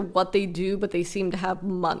exactly sure what they do, but they seem to have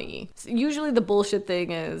money. Usually the bullshit thing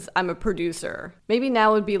is, I'm a producer. Maybe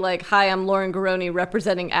now would be like, hi, I'm Lauren Garoni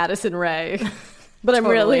representing Addison Rae. But I'm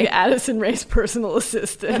really Addison Rae's personal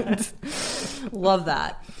assistant. Love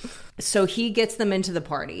that. So he gets them into the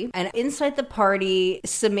party. And inside the party,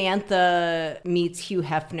 Samantha meets Hugh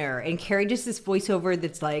Hefner. And Carrie does this voiceover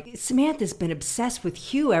that's like, Samantha's been obsessed with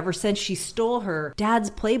Hugh ever since she stole her dad's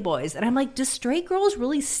Playboys. And I'm like, do straight girls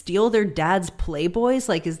really steal their dad's Playboys?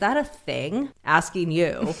 Like, is that a thing? Asking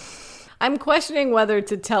you. I'm questioning whether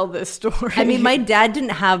to tell this story. I mean, my dad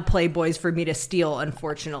didn't have Playboys for me to steal,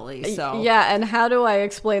 unfortunately. So yeah, and how do I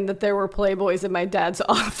explain that there were Playboys in my dad's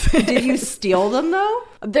office? Did you steal them though?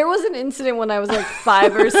 There was an incident when I was like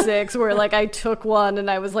 5 or 6 where like I took one and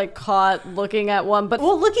I was like caught looking at one. But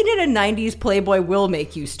well, looking at a 90s Playboy will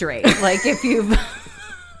make you straight. Like if you've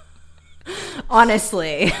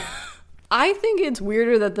honestly. I think it's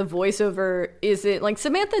weirder that the voiceover isn't like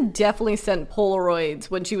Samantha definitely sent Polaroids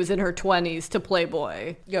when she was in her 20s to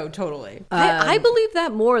Playboy. Yo, totally. I believe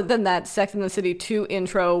that more than that Sex and the City 2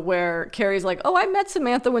 intro where Carrie's like, oh, I met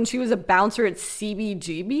Samantha when she was a bouncer at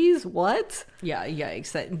CBGB's. What? Yeah,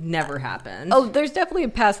 yikes. That never happened. Oh, there's definitely a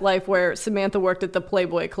past life where Samantha worked at the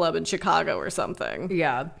Playboy Club in Chicago or something.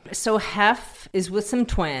 Yeah. So Hef is with some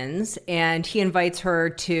twins and he invites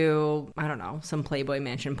her to, I don't know, some Playboy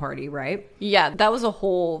Mansion party, right? Yeah, that was a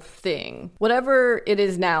whole thing. Whatever it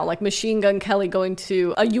is now, like Machine Gun Kelly going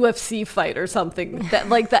to a UFC fight or something. That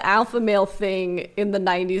like the alpha male thing in the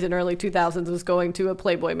 90s and early 2000s was going to a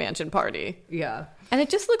Playboy Mansion party. Yeah. And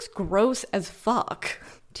it just looks gross as fuck.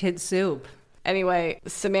 Tit soup. Anyway,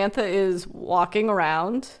 Samantha is walking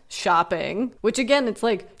around, shopping, which again, it's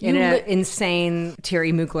like... In an insane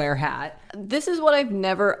Thierry Mugler hat. This is what I've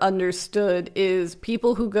never understood is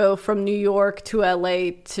people who go from New York to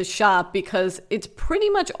LA to shop because it's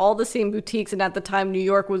pretty much all the same boutiques. And at the time, New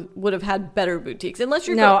York would have had better boutiques. Unless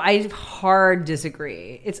you're... No, I hard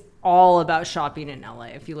disagree. It's all about shopping in LA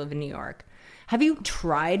if you live in New York. Have you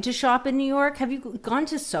tried to shop in New York? Have you gone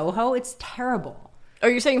to Soho? It's terrible. Oh,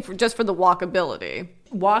 you're saying just for the walkability?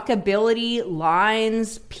 Walkability,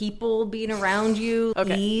 lines, people being around you,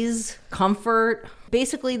 ease, comfort.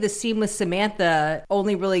 Basically, the scene with Samantha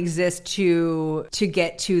only really exists to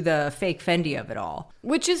get to the fake Fendi of it all.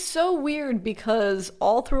 Which is so weird because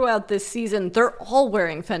all throughout this season, they're all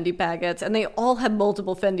wearing Fendi baguettes and they all have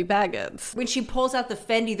multiple Fendi baguettes. When she pulls out the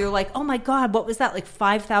Fendi, they're like, oh my God, what was that? Like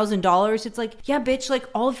 $5,000? It's like, yeah, bitch, like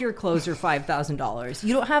all of your clothes are $5,000.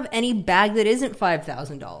 You don't have any bag that isn't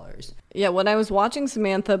 $5,000. Yeah, when I was watching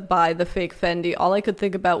Samantha buy the fake Fendi, all I could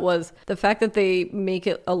think about was the fact that they make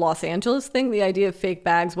it a Los Angeles thing, the idea of fake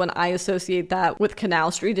bags, when I associate that with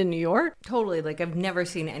Canal Street in New York. Totally. Like, I've never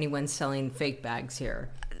seen anyone selling fake bags here.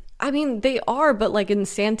 I mean, they are, but like in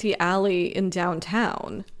Santee Alley in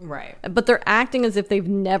downtown. Right. But they're acting as if they've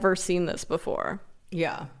never seen this before.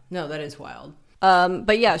 Yeah. No, that is wild.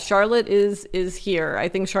 But yeah, Charlotte is here. I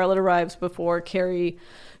think Charlotte arrives before Carrie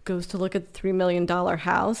goes to look at the $3 million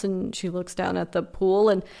house, and she looks down at the pool.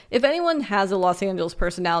 And if anyone has a Los Angeles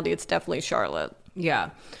personality, it's definitely Charlotte. Yeah.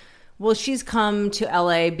 Well, she's come to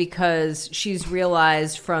LA because she's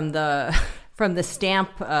realized from the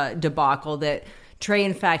stamp debacle that Trey,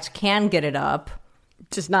 in fact, can get it up.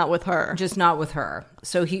 Just not with her.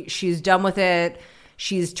 So she's done with it.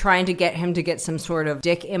 She's trying to get him to get some sort of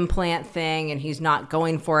dick implant thing, and he's not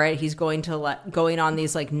going for it. He's going on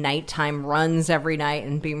these like nighttime runs every night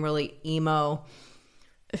and being really emo.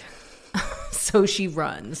 So she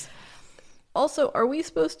runs. Also, are we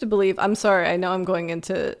supposed to believe, I'm sorry, I know I'm going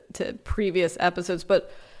into previous episodes,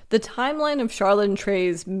 but the timeline of Charlotte and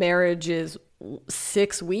Trey's marriage is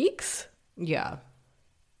 6 weeks? Yeah.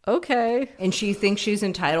 Okay. And she thinks she's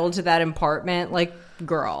entitled to that apartment? Like,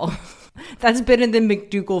 girl. That's been in the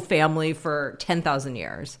McDougal family for 10,000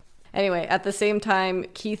 years. Anyway, at the same time,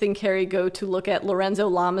 Keith and Carrie go to look at Lorenzo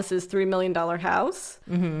Lamas's $3 million house,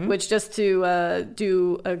 which, just to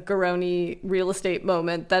do a Garoni real estate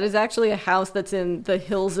moment, that is actually a house that's in the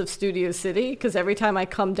hills of Studio City, because every time I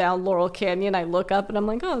come down Laurel Canyon, I look up and I'm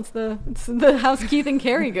like, oh, it's the house Keith and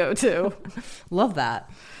Carrie go to. Love that.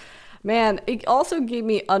 Man, it also gave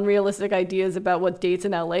me unrealistic ideas about what dates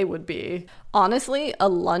in LA would be. Honestly, a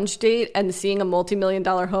lunch date and seeing a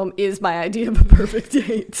multi-million-dollar home is my idea of a perfect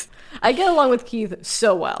date. I get along with Keith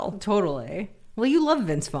so well. Totally. Well, you love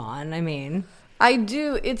Vince Vaughn, I mean. I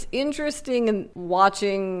do. It's interesting in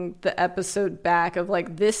watching the episode back of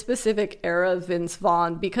like this specific era of Vince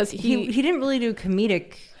Vaughn, because he didn't really do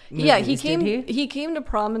comedic movies, yeah, he came to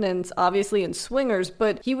prominence obviously in Swingers,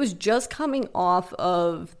 but he was just coming off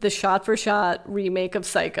of the shot-for-shot remake of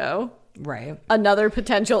Psycho. Right. Another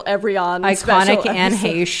potential Evryon iconic Anne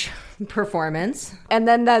Heche performance. And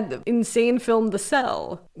then that insane film The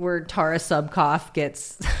Cell, where Tara Subkoff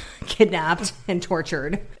gets kidnapped and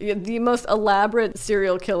tortured. The most elaborate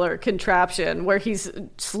serial killer contraption where he's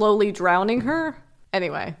slowly drowning her.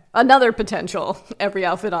 Anyway, another potential Every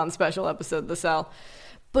Outfit On special episode, The Cell.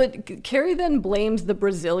 But Carrie then blames the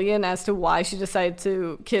Brazilian as to why she decided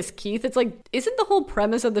to kiss Keith. It's like, isn't the whole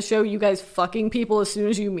premise of the show you guys fucking people as soon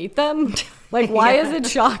as you meet them? Like, why is it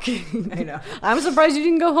shocking? I know. I'm surprised you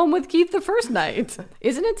didn't go home with Keith the first night.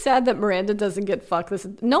 Isn't it sad that Miranda doesn't get fucked?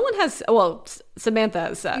 No one has, well, Samantha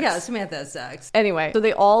has sex. Yeah, Samantha has sex. Anyway, so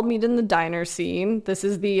they all meet in the diner scene. This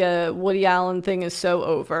is the Woody Allen thing is so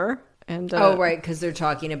over. And oh, right, because they're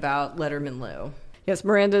talking about Letterman Lou. Yes,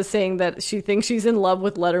 Miranda is saying that she thinks she's in love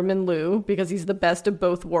with Letterman Lou because he's the best of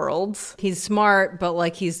both worlds. He's smart, but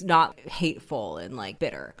like he's not hateful and like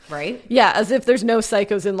bitter, right? Yeah, as if there's no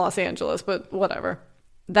psychos in Los Angeles, but whatever.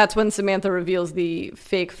 That's when Samantha reveals the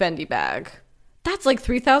fake Fendi bag. That's like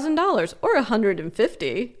 $3,000 or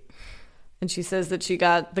 $150. And she says that she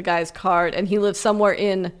got the guy's card and he lives somewhere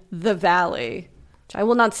in the Valley. I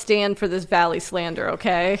will not stand for this Valley slander,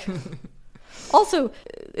 okay? Also,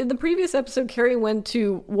 in the previous episode, Carrie went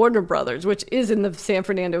to Warner Brothers, which is in the San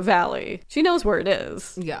Fernando Valley. She knows where it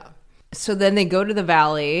is. Yeah. So then they go to the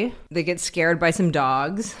Valley. They get scared by some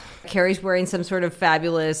dogs. Carrie's wearing some sort of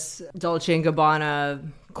fabulous Dolce & Gabbana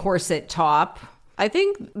corset top. I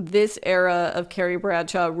think this era of Carrie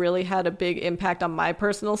Bradshaw really had a big impact on my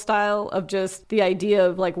personal style of just the idea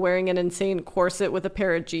of like wearing an insane corset with a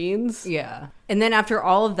pair of jeans. Yeah. And then after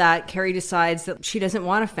all of that, Carrie decides that she doesn't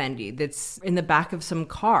want a Fendi that's in the back of some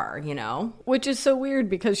car, you know? Which is so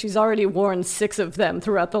weird because she's already worn 6 of them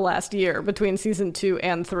throughout the last year between season 2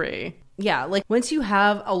 and 3. Yeah, like once you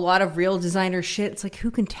have a lot of real designer shit, it's like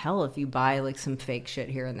who can tell if you buy like some fake shit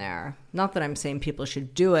here and there? Not that I'm saying people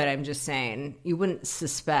should do it. I'm just saying you wouldn't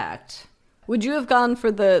suspect. Would you have gone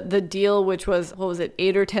for the deal, which was, what was it,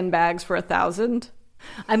 8 or 10 bags for $1,000?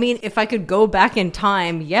 I mean, if I could go back in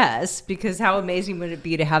time, yes, because how amazing would it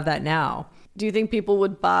be to have that now? Do you think people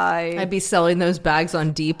would buy... I'd be selling those bags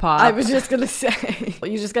on Depop. I was just going to say,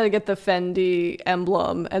 you just got to get the Fendi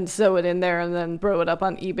emblem and sew it in there and then throw it up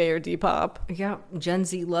on eBay or Depop. Yeah, Gen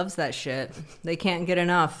Z loves that shit. They can't get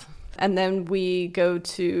enough. And then we go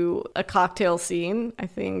to a cocktail scene. I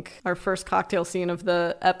think our first cocktail scene of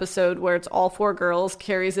the episode where it's all 4 girls.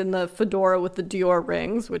 Carrie's in the fedora with the Dior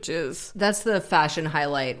rings, which is... That's the fashion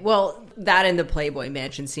highlight. Well, that and the Playboy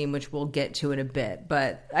Mansion scene, which we'll get to in a bit.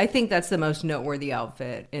 But I think that's the most noteworthy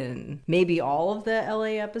outfit in maybe all of the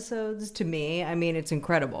LA episodes to me. I mean, it's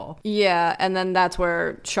incredible. Yeah, and then that's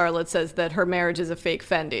where Charlotte says that her marriage is a fake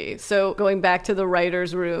Fendi. So going back to the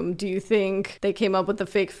writer's room, do you think they came up with the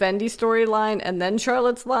fake Fendi storyline and then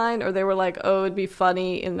Charlotte's line, or they were like, oh, it'd be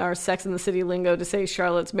funny in our Sex and the City lingo to say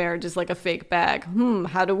Charlotte's marriage is like a fake bag?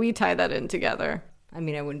 How do we tie that in together? I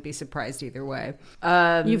mean, I wouldn't be surprised either way.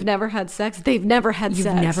 You've never had sex? They've never had sex.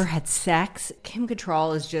 You've never had sex? Kim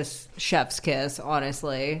Cattrall is just chef's kiss,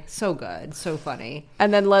 honestly. So good. So funny.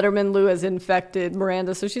 And then Letterman Lou has infected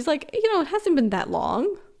Miranda, so she's like, you know, it hasn't been that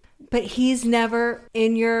long. But he's never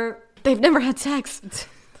in your... They've never had sex.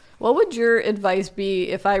 What would your advice be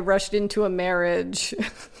if I rushed into a marriage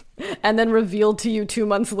and then revealed to you 2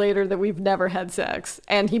 months later that we've never had sex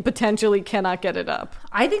and he potentially cannot get it up?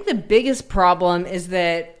 I think the biggest problem is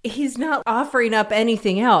that he's not offering up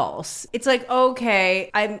anything else. It's like,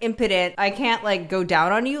 okay, I'm impotent. I can't like go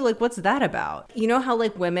down on you. Like, what's that about? You know how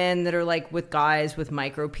like women that are like with guys with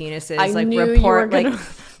micro penises like report like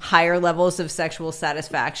higher levels of sexual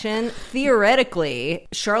satisfaction? Theoretically,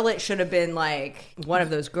 Charlotte should have been like one of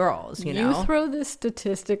those girls, you know? You throw this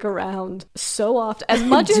statistic around so often. As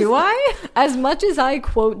much as Do I? As much as I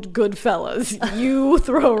quote Goodfellas, you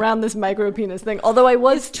throw around this micro penis thing. Although I was...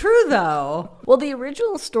 It's true, though. Well, the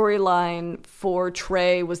original storyline for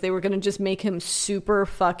Trey was they were going to just make him super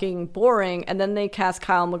fucking boring, and then they cast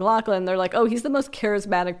Kyle MacLachlan. They're like, oh, he's the most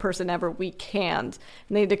charismatic person ever. We can't.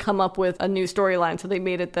 And they had to come up with a new storyline, so they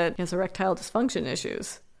made it that he has erectile dysfunction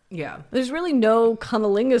issues. Yeah. There's really no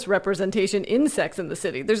cunnilingus representation in Sex and the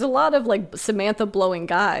City. There's a lot of like Samantha blowing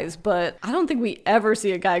guys, but I don't think we ever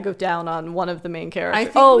see a guy go down on one of the main characters.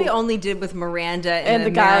 I think we only did with Miranda and the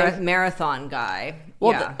guy marathon guy.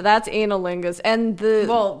 Well, yeah. That's analingus. And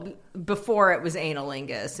before it was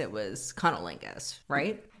analingus, it was cunnilingus,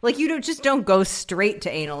 right? Like you don't go straight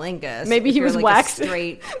to analingus. Maybe he was like waxing.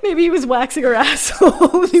 Straight. Maybe he was waxing her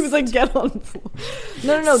asshole. He was like, "Get on."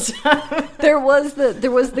 No. There was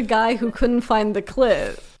the guy who couldn't find the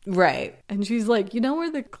clit. Right. And she's like, you know where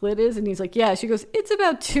the clit is? And he's like, yeah. She goes, it's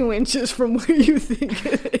about 2 inches from where you think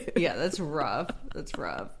it is. Yeah, that's rough. That's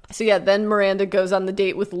rough. So yeah, then Miranda goes on the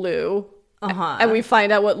date with Lou. Uh-huh. And we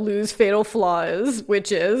find out what Lou's fatal flaw is,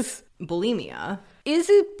 which is bulimia. Is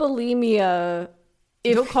it bulimia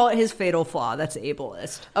Don't call it his fatal flaw. That's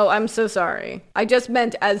ableist. Oh, I'm so sorry. I just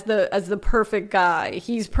meant as the perfect guy.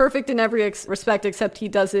 He's perfect in every respect except he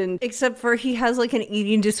doesn't. Except for he has like an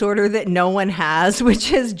eating disorder that no one has,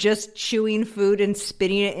 which is just chewing food and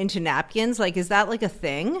spitting it into napkins. Like, is that like a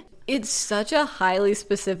thing? It's such a highly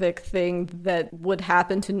specific thing that would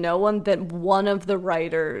happen to no one that one of the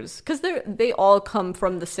writers, because they all come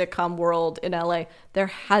from the sitcom world in LA, there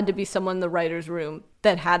had to be someone in the writer's room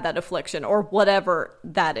that had that affliction or whatever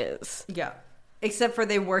that is. Yeah. Except for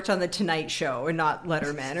they worked on The Tonight Show and not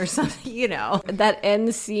Letterman or something, you know. That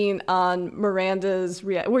end scene on Miranda's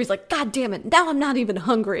where he's like, God damn it, now I'm not even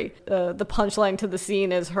hungry. The punchline to the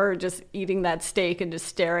scene is her just eating that steak and just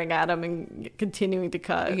staring at him and continuing to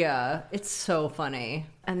cut. Yeah, it's so funny.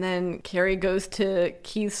 And then Carrie goes to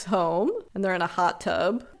Keith's home and they're in a hot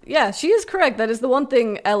tub. Yeah, she is correct. That is the one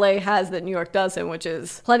thing LA has that New York doesn't, which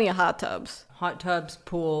is plenty of hot tubs. Hot tubs,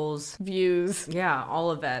 pools, views. Yeah,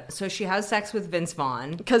 all of it. So she has sex with Vince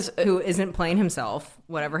Vaughn, who isn't playing himself,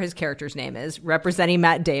 whatever his character's name is, representing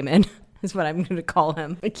Matt Damon is what I'm going to call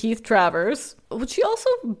him. Keith Travers. But she also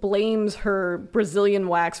blames her Brazilian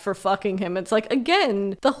wax for fucking him. It's like,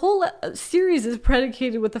 again, the whole series is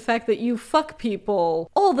predicated with the fact that you fuck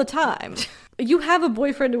people all the time. You have a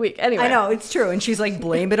boyfriend a week. Anyway. I know, it's true. And she's like,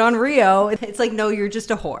 blame it on Rio. It's like, no, you're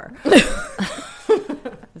just a whore.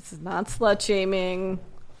 This is not slut shaming.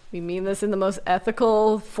 We mean this in the most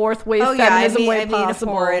ethical, fourth wave feminism way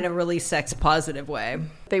possible. Whore in a really sex positive way.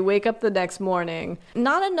 They wake up the next morning.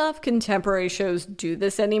 Not enough contemporary shows do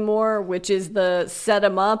this anymore, which is the set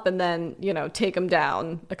them up and then, take them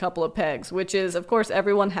down a couple of pegs, which is, of course,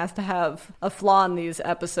 everyone has to have a flaw in these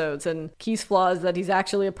episodes. And Keith's flaw is that he's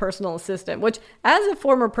actually a personal assistant, which as a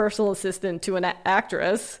former personal assistant to an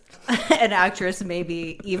actress. An actress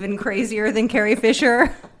maybe even crazier than Carrie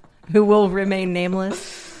Fisher, who will remain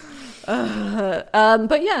nameless.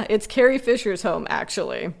 But yeah, it's Carrie Fisher's home,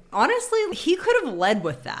 actually. Honestly, he could have led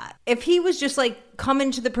with that. If he was just like, come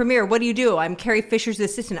into the premiere, what do? I'm Carrie Fisher's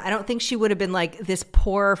assistant. I don't think she would have been like this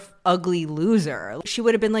poor, ugly loser. She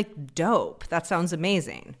would have been like, dope. That sounds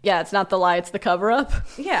amazing. Yeah, it's not the lie, it's the cover-up.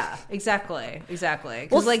 Yeah, exactly.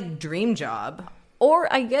 Because like, dream job. Or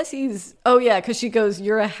I guess because she goes,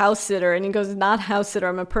 you're a house sitter. And he goes, not house sitter,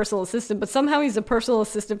 I'm a personal assistant. But somehow he's a personal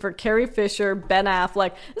assistant for Carrie Fisher, Ben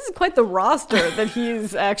Affleck. This is quite the roster that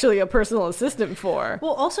he's actually a personal assistant for.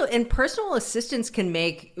 Well, also, and personal assistants can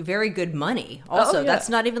make very good money. Also, yeah. That's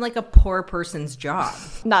not even like a poor person's job.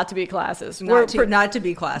 Not to be classist. Not to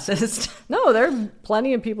be classist. No, there are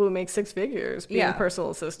plenty of people who make six figures being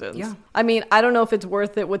personal assistants. Yeah. I mean, I don't know if it's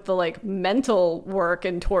worth it with the like mental work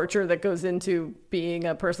and torture that goes into being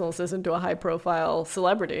a personal assistant to a high-profile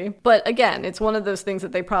celebrity. But again, it's one of those things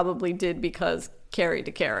that they probably did because Carrie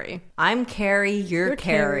to Carrie. I'm Carrie, you're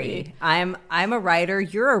Carrie. I'm a writer,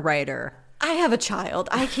 you're a writer. I have a child.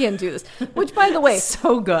 I can't do this. Which, by the way...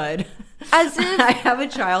 so good. As if I have a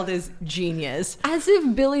child is genius. As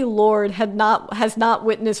if Billy Lord has not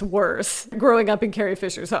witnessed worse growing up in Carrie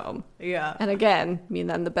Fisher's home. Yeah. And again, mean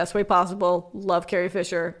that in the best way possible. Love Carrie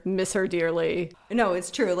Fisher. Miss her dearly. No, it's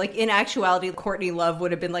true. Like, in actuality, Courtney Love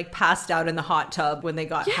would have been like passed out in the hot tub when they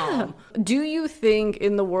got home. Do you think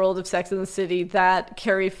in the world of Sex and the City that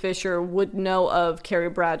Carrie Fisher would know of Carrie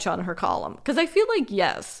Bradshaw in her column? Because I feel like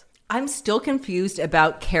yes. I'm still confused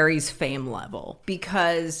about Carrie's fame level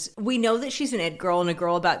because we know that she's an it girl and a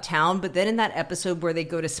girl about town, but then in that episode where they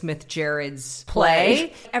go to Smith Jared's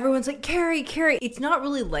play, everyone's like, Carrie. It's not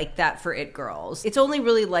really like that for it girls. It's only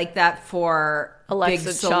really like that for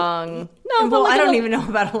Alexa Chung. No, well, I don't even know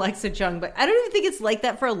about Alexa Chung, but I don't even think it's like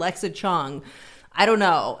that for Alexa Chung. I don't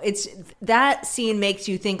know. It's that scene makes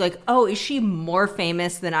you think like, oh, is she more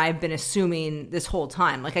famous than I've been assuming this whole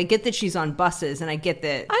time? Like, I get that she's on buses and I get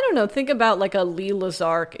that. I don't know. Think about like a Lee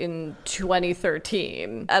Lazark in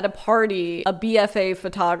 2013 at a party, a BFA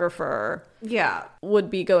photographer. Yeah. Would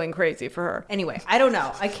be going crazy for her. Anyway, I don't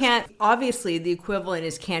know. I can't. Obviously, the equivalent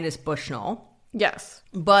is Candace Bushnell. Yes.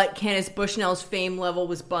 But Candace Bushnell's fame level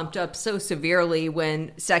was bumped up so severely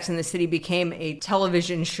when Sex and the City became a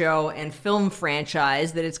television show and film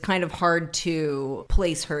franchise that it's kind of hard to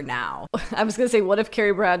place her now. I was going to say, what if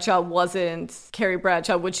Carrie Bradshaw wasn't Carrie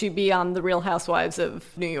Bradshaw? Would she be on The Real Housewives of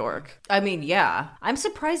New York? I mean, yeah. I'm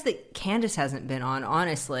surprised that Candace hasn't been on,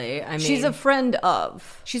 honestly. I mean, she's a friend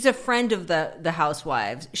of. She's a friend of the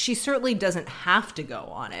Housewives. She certainly doesn't have to go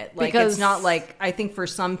on it. Like, it's not like, I think for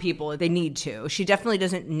some people, they need to. She definitely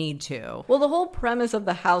doesn't need to. Well, the whole premise of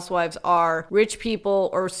the housewives are rich people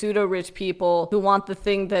or pseudo-rich people who want the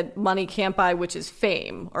thing that money can't buy, which is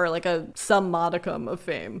fame, or like some modicum of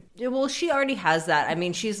fame. Yeah, well, she already has that. I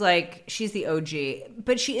mean, she's the OG,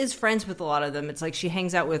 but she is friends with a lot of them. It's like she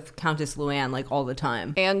hangs out with Countess Luann like all the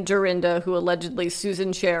time. And Dorinda, who allegedly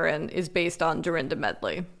Susan Sharon is based on Dorinda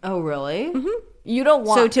Medley. Oh, really? Mm-hmm. You don't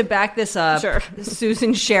want... So to back this up, sure.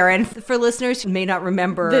 Susan Sharon, for listeners who may not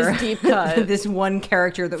remember this deep cut, this one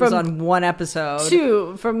character that was on one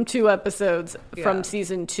episode. From two episodes from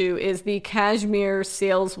season 2 is the cashmere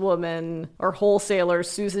saleswoman or wholesaler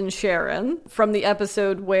Susan Sharon from the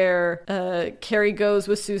episode where Carrie goes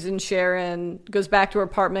with Susan Sharon, goes back to her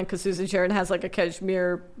apartment because Susan Sharon has like a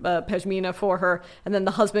cashmere pashmina for her, and then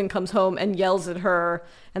the husband comes home and yells at her,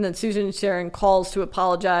 and then Susan Sharon calls to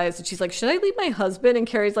apologize, and she's like, should I leave my husband? And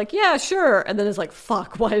Carrie's like, yeah, sure. And then is like,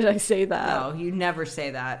 fuck, why did I say that? No, you never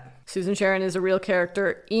say that. Susan Sharon is a real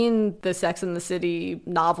character in the Sex and the City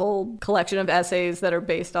novel collection of essays that are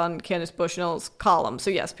based on Candace Bushnell's column. So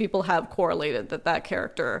yes, people have correlated that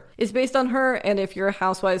character is based on her. And if you're a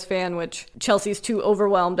Housewives fan, which Chelsea's too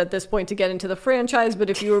overwhelmed at this point to get into the franchise, but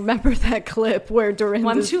if you remember that clip where Dorinda...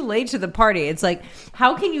 Well, I'm too late to the party. It's like,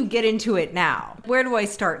 how can you get into it now? Where do I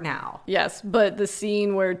start now? Yes, but the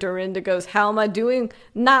scene where Dorinda goes, how am I doing?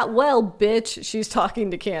 Not well, bitch. She's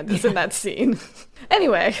talking to Candace in that scene.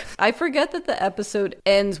 Anyway, I forget that the episode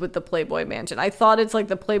ends with the Playboy Mansion. I thought it's like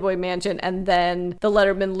the Playboy Mansion and then the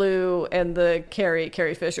Letterman Lou and the Carrie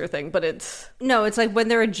Fisher thing, but it's... No, it's like when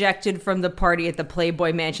they're ejected from the party at the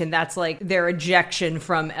Playboy Mansion, that's like their ejection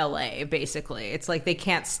from LA, basically. It's like they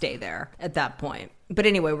can't stay there at that point. But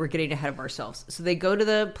anyway, we're getting ahead of ourselves. So they go to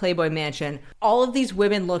the Playboy Mansion. All of these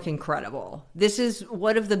women look incredible. This is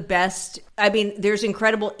one of the best. I mean, there's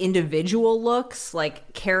incredible individual looks,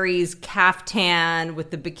 like Carrie's caftan with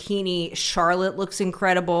the bikini. Charlotte looks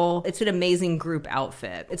incredible. It's an amazing group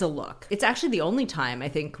outfit. It's a look. It's actually the only time I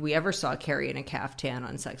think we ever saw Carrie in a caftan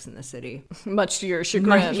on Sex and the City. Much to your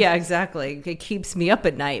chagrin. Yeah, exactly. It keeps me up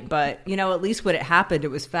at night. But, you know, at least when it happened,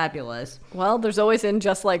 it was fabulous. Well, there's always in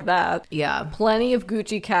just like that. Yeah. Plenty of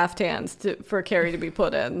Gucci caftans for Carrie to be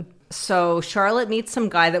put in. So Charlotte meets some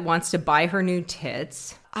guy that wants to buy her new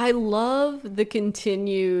tits. I love the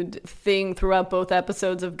continued thing throughout both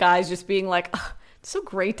episodes of guys just being like, it's so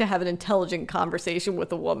great to have an intelligent conversation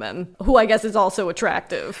with a woman who I guess is also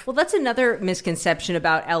attractive. Well, that's another misconception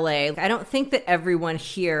about LA. I don't think that everyone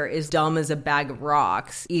here is dumb as a bag of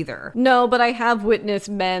rocks either. No, but I have witnessed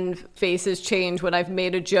men faces change when I've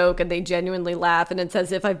made a joke and they genuinely laugh and it's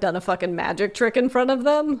as if I've done a fucking magic trick in front of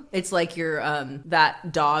them. It's like your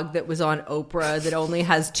that dog that was on Oprah that only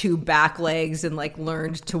has 2 back legs and like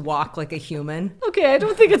learned to walk like a human. Okay, I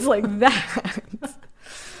don't think it's like that.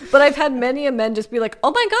 But I've had many a men just be like, oh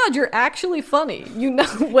my God, you're actually funny. You know,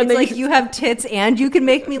 when it's like, you have tits and you can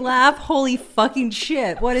make me laugh? Holy fucking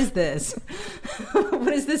shit. What is this?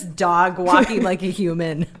 What is this dog walking like a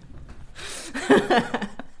human?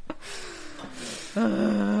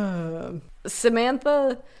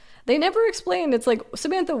 Samantha... They never explain. It's like,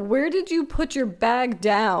 Samantha, where did you put your bag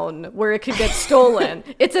down where it could get stolen?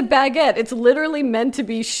 It's a baguette. It's literally meant to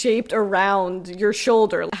be shaped around your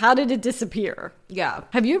shoulder. How did it disappear? Yeah.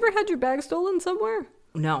 Have you ever had your bag stolen somewhere?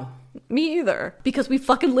 No. Me either. Because we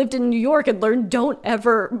fucking lived in New York and learned don't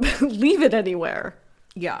ever leave it anywhere.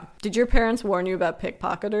 Yeah. Did your parents warn you about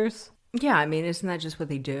pickpocketers? Yeah, I mean, isn't that just what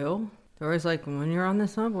they do? They're always like, when you're on the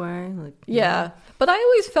subway. Like, yeah. But I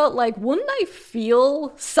always felt like, wouldn't I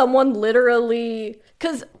feel someone literally...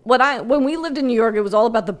 Because when we lived in New York, it was all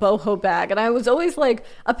about the boho bag. And I was always like,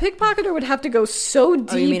 a pickpocketer would have to go so deep.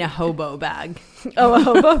 Oh, you mean a hobo bag? Oh, a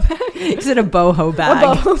hobo bag? Is it a boho bag?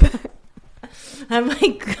 A boho bag. I'm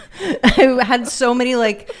like, I had so many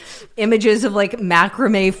like images of like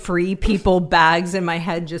macrame free people bags in my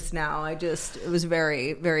head just now. It was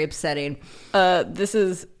very, very upsetting. This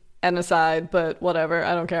is an aside, but whatever.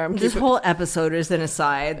 I don't care. This whole episode is an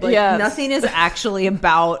aside. Like, yes. Nothing is actually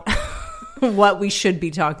about what we should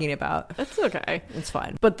be talking about. It's okay. It's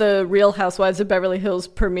fine. But the Real Housewives of Beverly Hills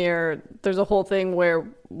premiere, there's a whole thing where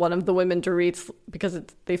one of the women, Dorit's, because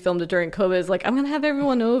they filmed it during COVID, is like, I'm going to have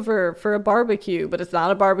everyone over for a barbecue, but it's not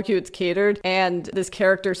a barbecue, it's catered. And this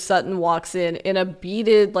character, Sutton, walks in a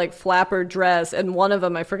beaded, like, flapper dress, and one of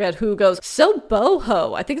them, I forget who, goes, so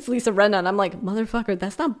boho. I think it's Lisa Rinna, and I'm like, motherfucker,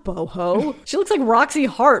 that's not boho. She looks like Roxy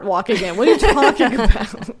Hart walking in. What are you talking about?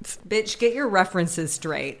 Bitch, get your references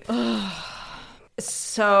straight.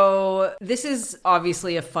 So this is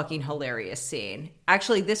obviously a fucking hilarious scene.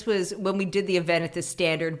 Actually, this was when we did the event at the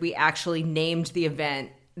Standard. We actually named the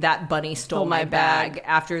event That Bunny Stole My Bag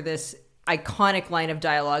after this iconic line of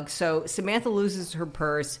dialogue. So Samantha loses her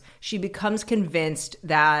purse. She becomes convinced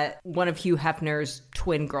that one of Hugh Hefner's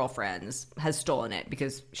twin girlfriends has stolen it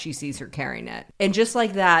because she sees her carrying it. And just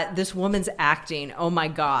like that, this woman's acting. Oh my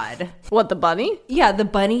God. What, the bunny? Yeah, the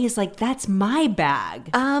bunny is like, that's my bag.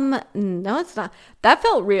 No, it's not. That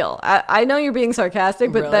felt real. I know you're being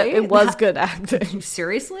sarcastic, but Really? it was good acting.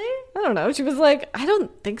 Seriously? I don't know. She was like, I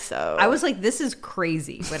don't think so. I was like, this is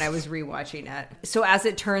crazy when I was rewatching it. So as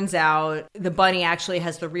it turns out, the bunny actually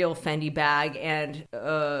has the real Fendi bag, and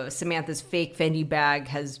Samantha's fake Fendi bag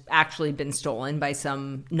has actually been stolen by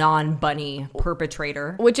some non-bunny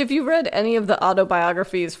perpetrator. Which, if you've read any of the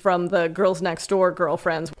autobiographies from the Girls Next Door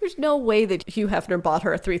girlfriends, there's no way that Hugh Hefner bought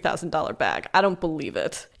her a $3,000 bag. I don't believe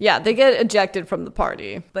it. Yeah, they get ejected from the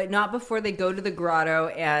party. But not before they go to the grotto,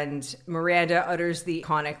 and Miranda utters the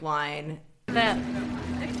iconic line, That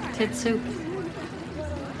tit soup.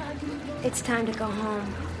 It's time to go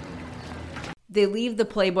home. They leave the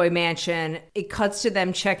Playboy mansion. It cuts to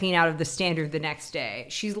them checking out of the Standard the next day.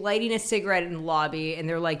 She's lighting a cigarette in the lobby, and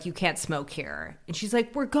they're like, you can't smoke here. And she's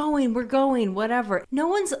like, we're going, whatever. No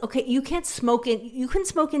one's, okay, you can smoke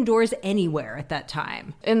indoors anywhere at that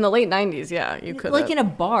time. In the late 90s, yeah, you could. Like in a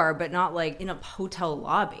bar, but not like in a hotel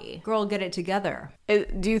lobby. Girl, get it together.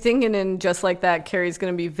 Do you think in Just Like That, Carrie's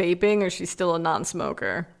going to be vaping, or she's still a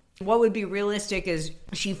non-smoker? What would be realistic is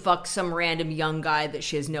she fucks some random young guy that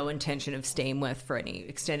she has no intention of staying with for any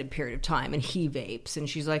extended period of time, and he vapes, and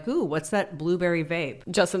she's like, ooh, what's that blueberry vape?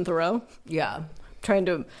 Justin Theroux? Yeah. Trying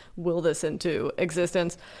to will this into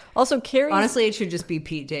existence. Also, Carrie... Honestly, it should just be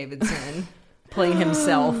Pete Davidson playing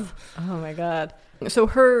himself. Oh my God. So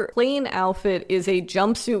her plain outfit is a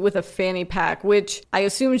jumpsuit with a fanny pack, which I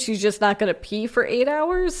assume she's just not going to pee for 8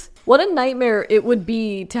 hours. What a nightmare it would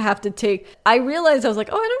be to have to take. I realized I was like,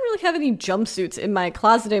 oh, I don't really have any jumpsuits in my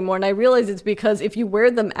closet anymore. And I realized it's because if you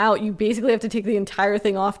wear them out, you basically have to take the entire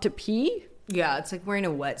thing off to pee. Yeah, it's like wearing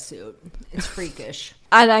a wetsuit. It's freakish.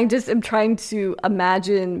 And I just am trying to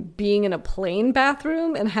imagine being in a plane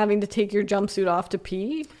bathroom and having to take your jumpsuit off to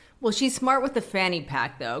pee. Well, she's smart with the fanny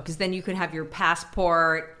pack, though, because then you can have your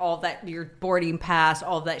passport, all that, your boarding pass,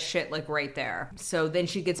 all that shit, like, right there. So then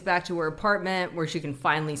she gets back to her apartment where she can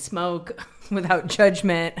finally smoke without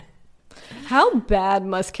judgment. How bad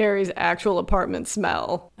must Carrie's actual apartment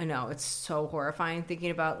smell? I know, it's so horrifying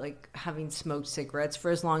thinking about, like, having smoked cigarettes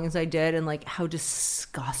for as long as I did and, like, how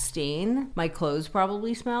disgusting my clothes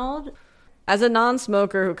probably smelled. As a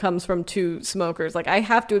non-smoker who comes from two smokers, like, I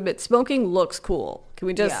have to admit, smoking looks cool. Can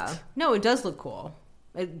we just... Yeah. No, it does look cool.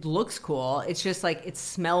 It looks cool. It's just, like, it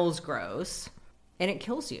smells gross. And it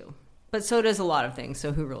kills you. But so does a lot of things,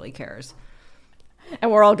 so who really cares?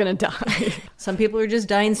 And we're all gonna die. Some people are just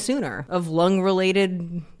dying sooner of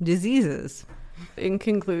lung-related diseases. In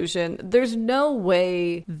conclusion, there's no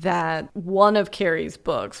way that one of Carrie's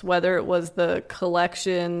books, whether it was the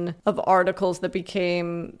collection of articles that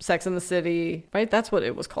became Sex and the City, right? That's what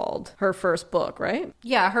it was called. Her first book, right?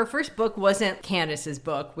 Yeah, her first book wasn't Candace's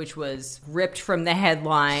book, which was ripped from the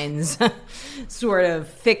headlines, sort of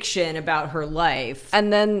fiction about her life.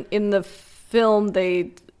 And then in the film,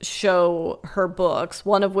 they show her books,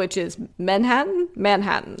 one of which is Manhattan.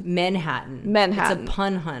 It's a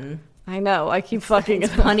pun, hun. I know, I keep fucking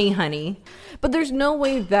it's punny honey. But there's no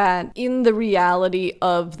way that in the reality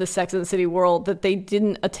of the Sex and the City world that they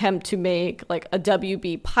didn't attempt to make like a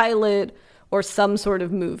WB pilot or some sort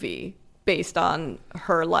of movie based on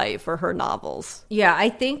her life or her novels. Yeah, I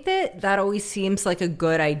think that always seems like a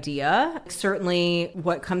good idea. Certainly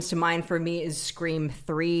what comes to mind for me is Scream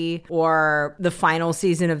 3 or the final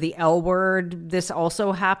season of The L Word. This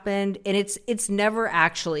also happened, and it's never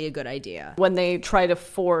actually a good idea. When they try to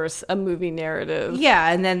force a movie narrative.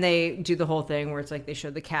 Yeah, and then they do the whole thing where it's like they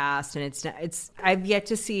show the cast, and it's I've yet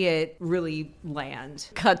to see it really land.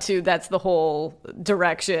 Cut to that's the whole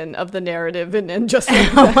direction of the narrative and just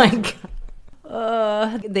oh my God.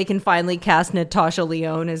 They can finally cast Natasha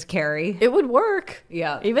Lyonne as Carrie. It would work.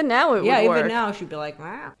 Yeah. Even now it would work. Yeah, even now she'd be like,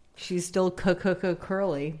 ah. She's still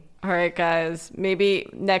curly. All right, guys. Maybe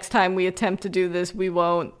next time we attempt to do this, we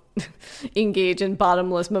won't engage in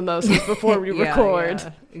bottomless mimosas before we record.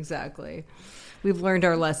 Yeah, exactly. We've learned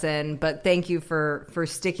our lesson, but thank you for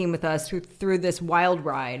sticking with us through this wild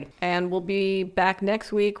ride. And we'll be back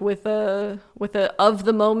next week with a of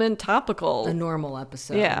the moment topical. A normal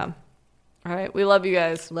episode. Yeah. All right. We love you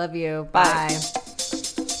guys. Love you. Bye. Bye.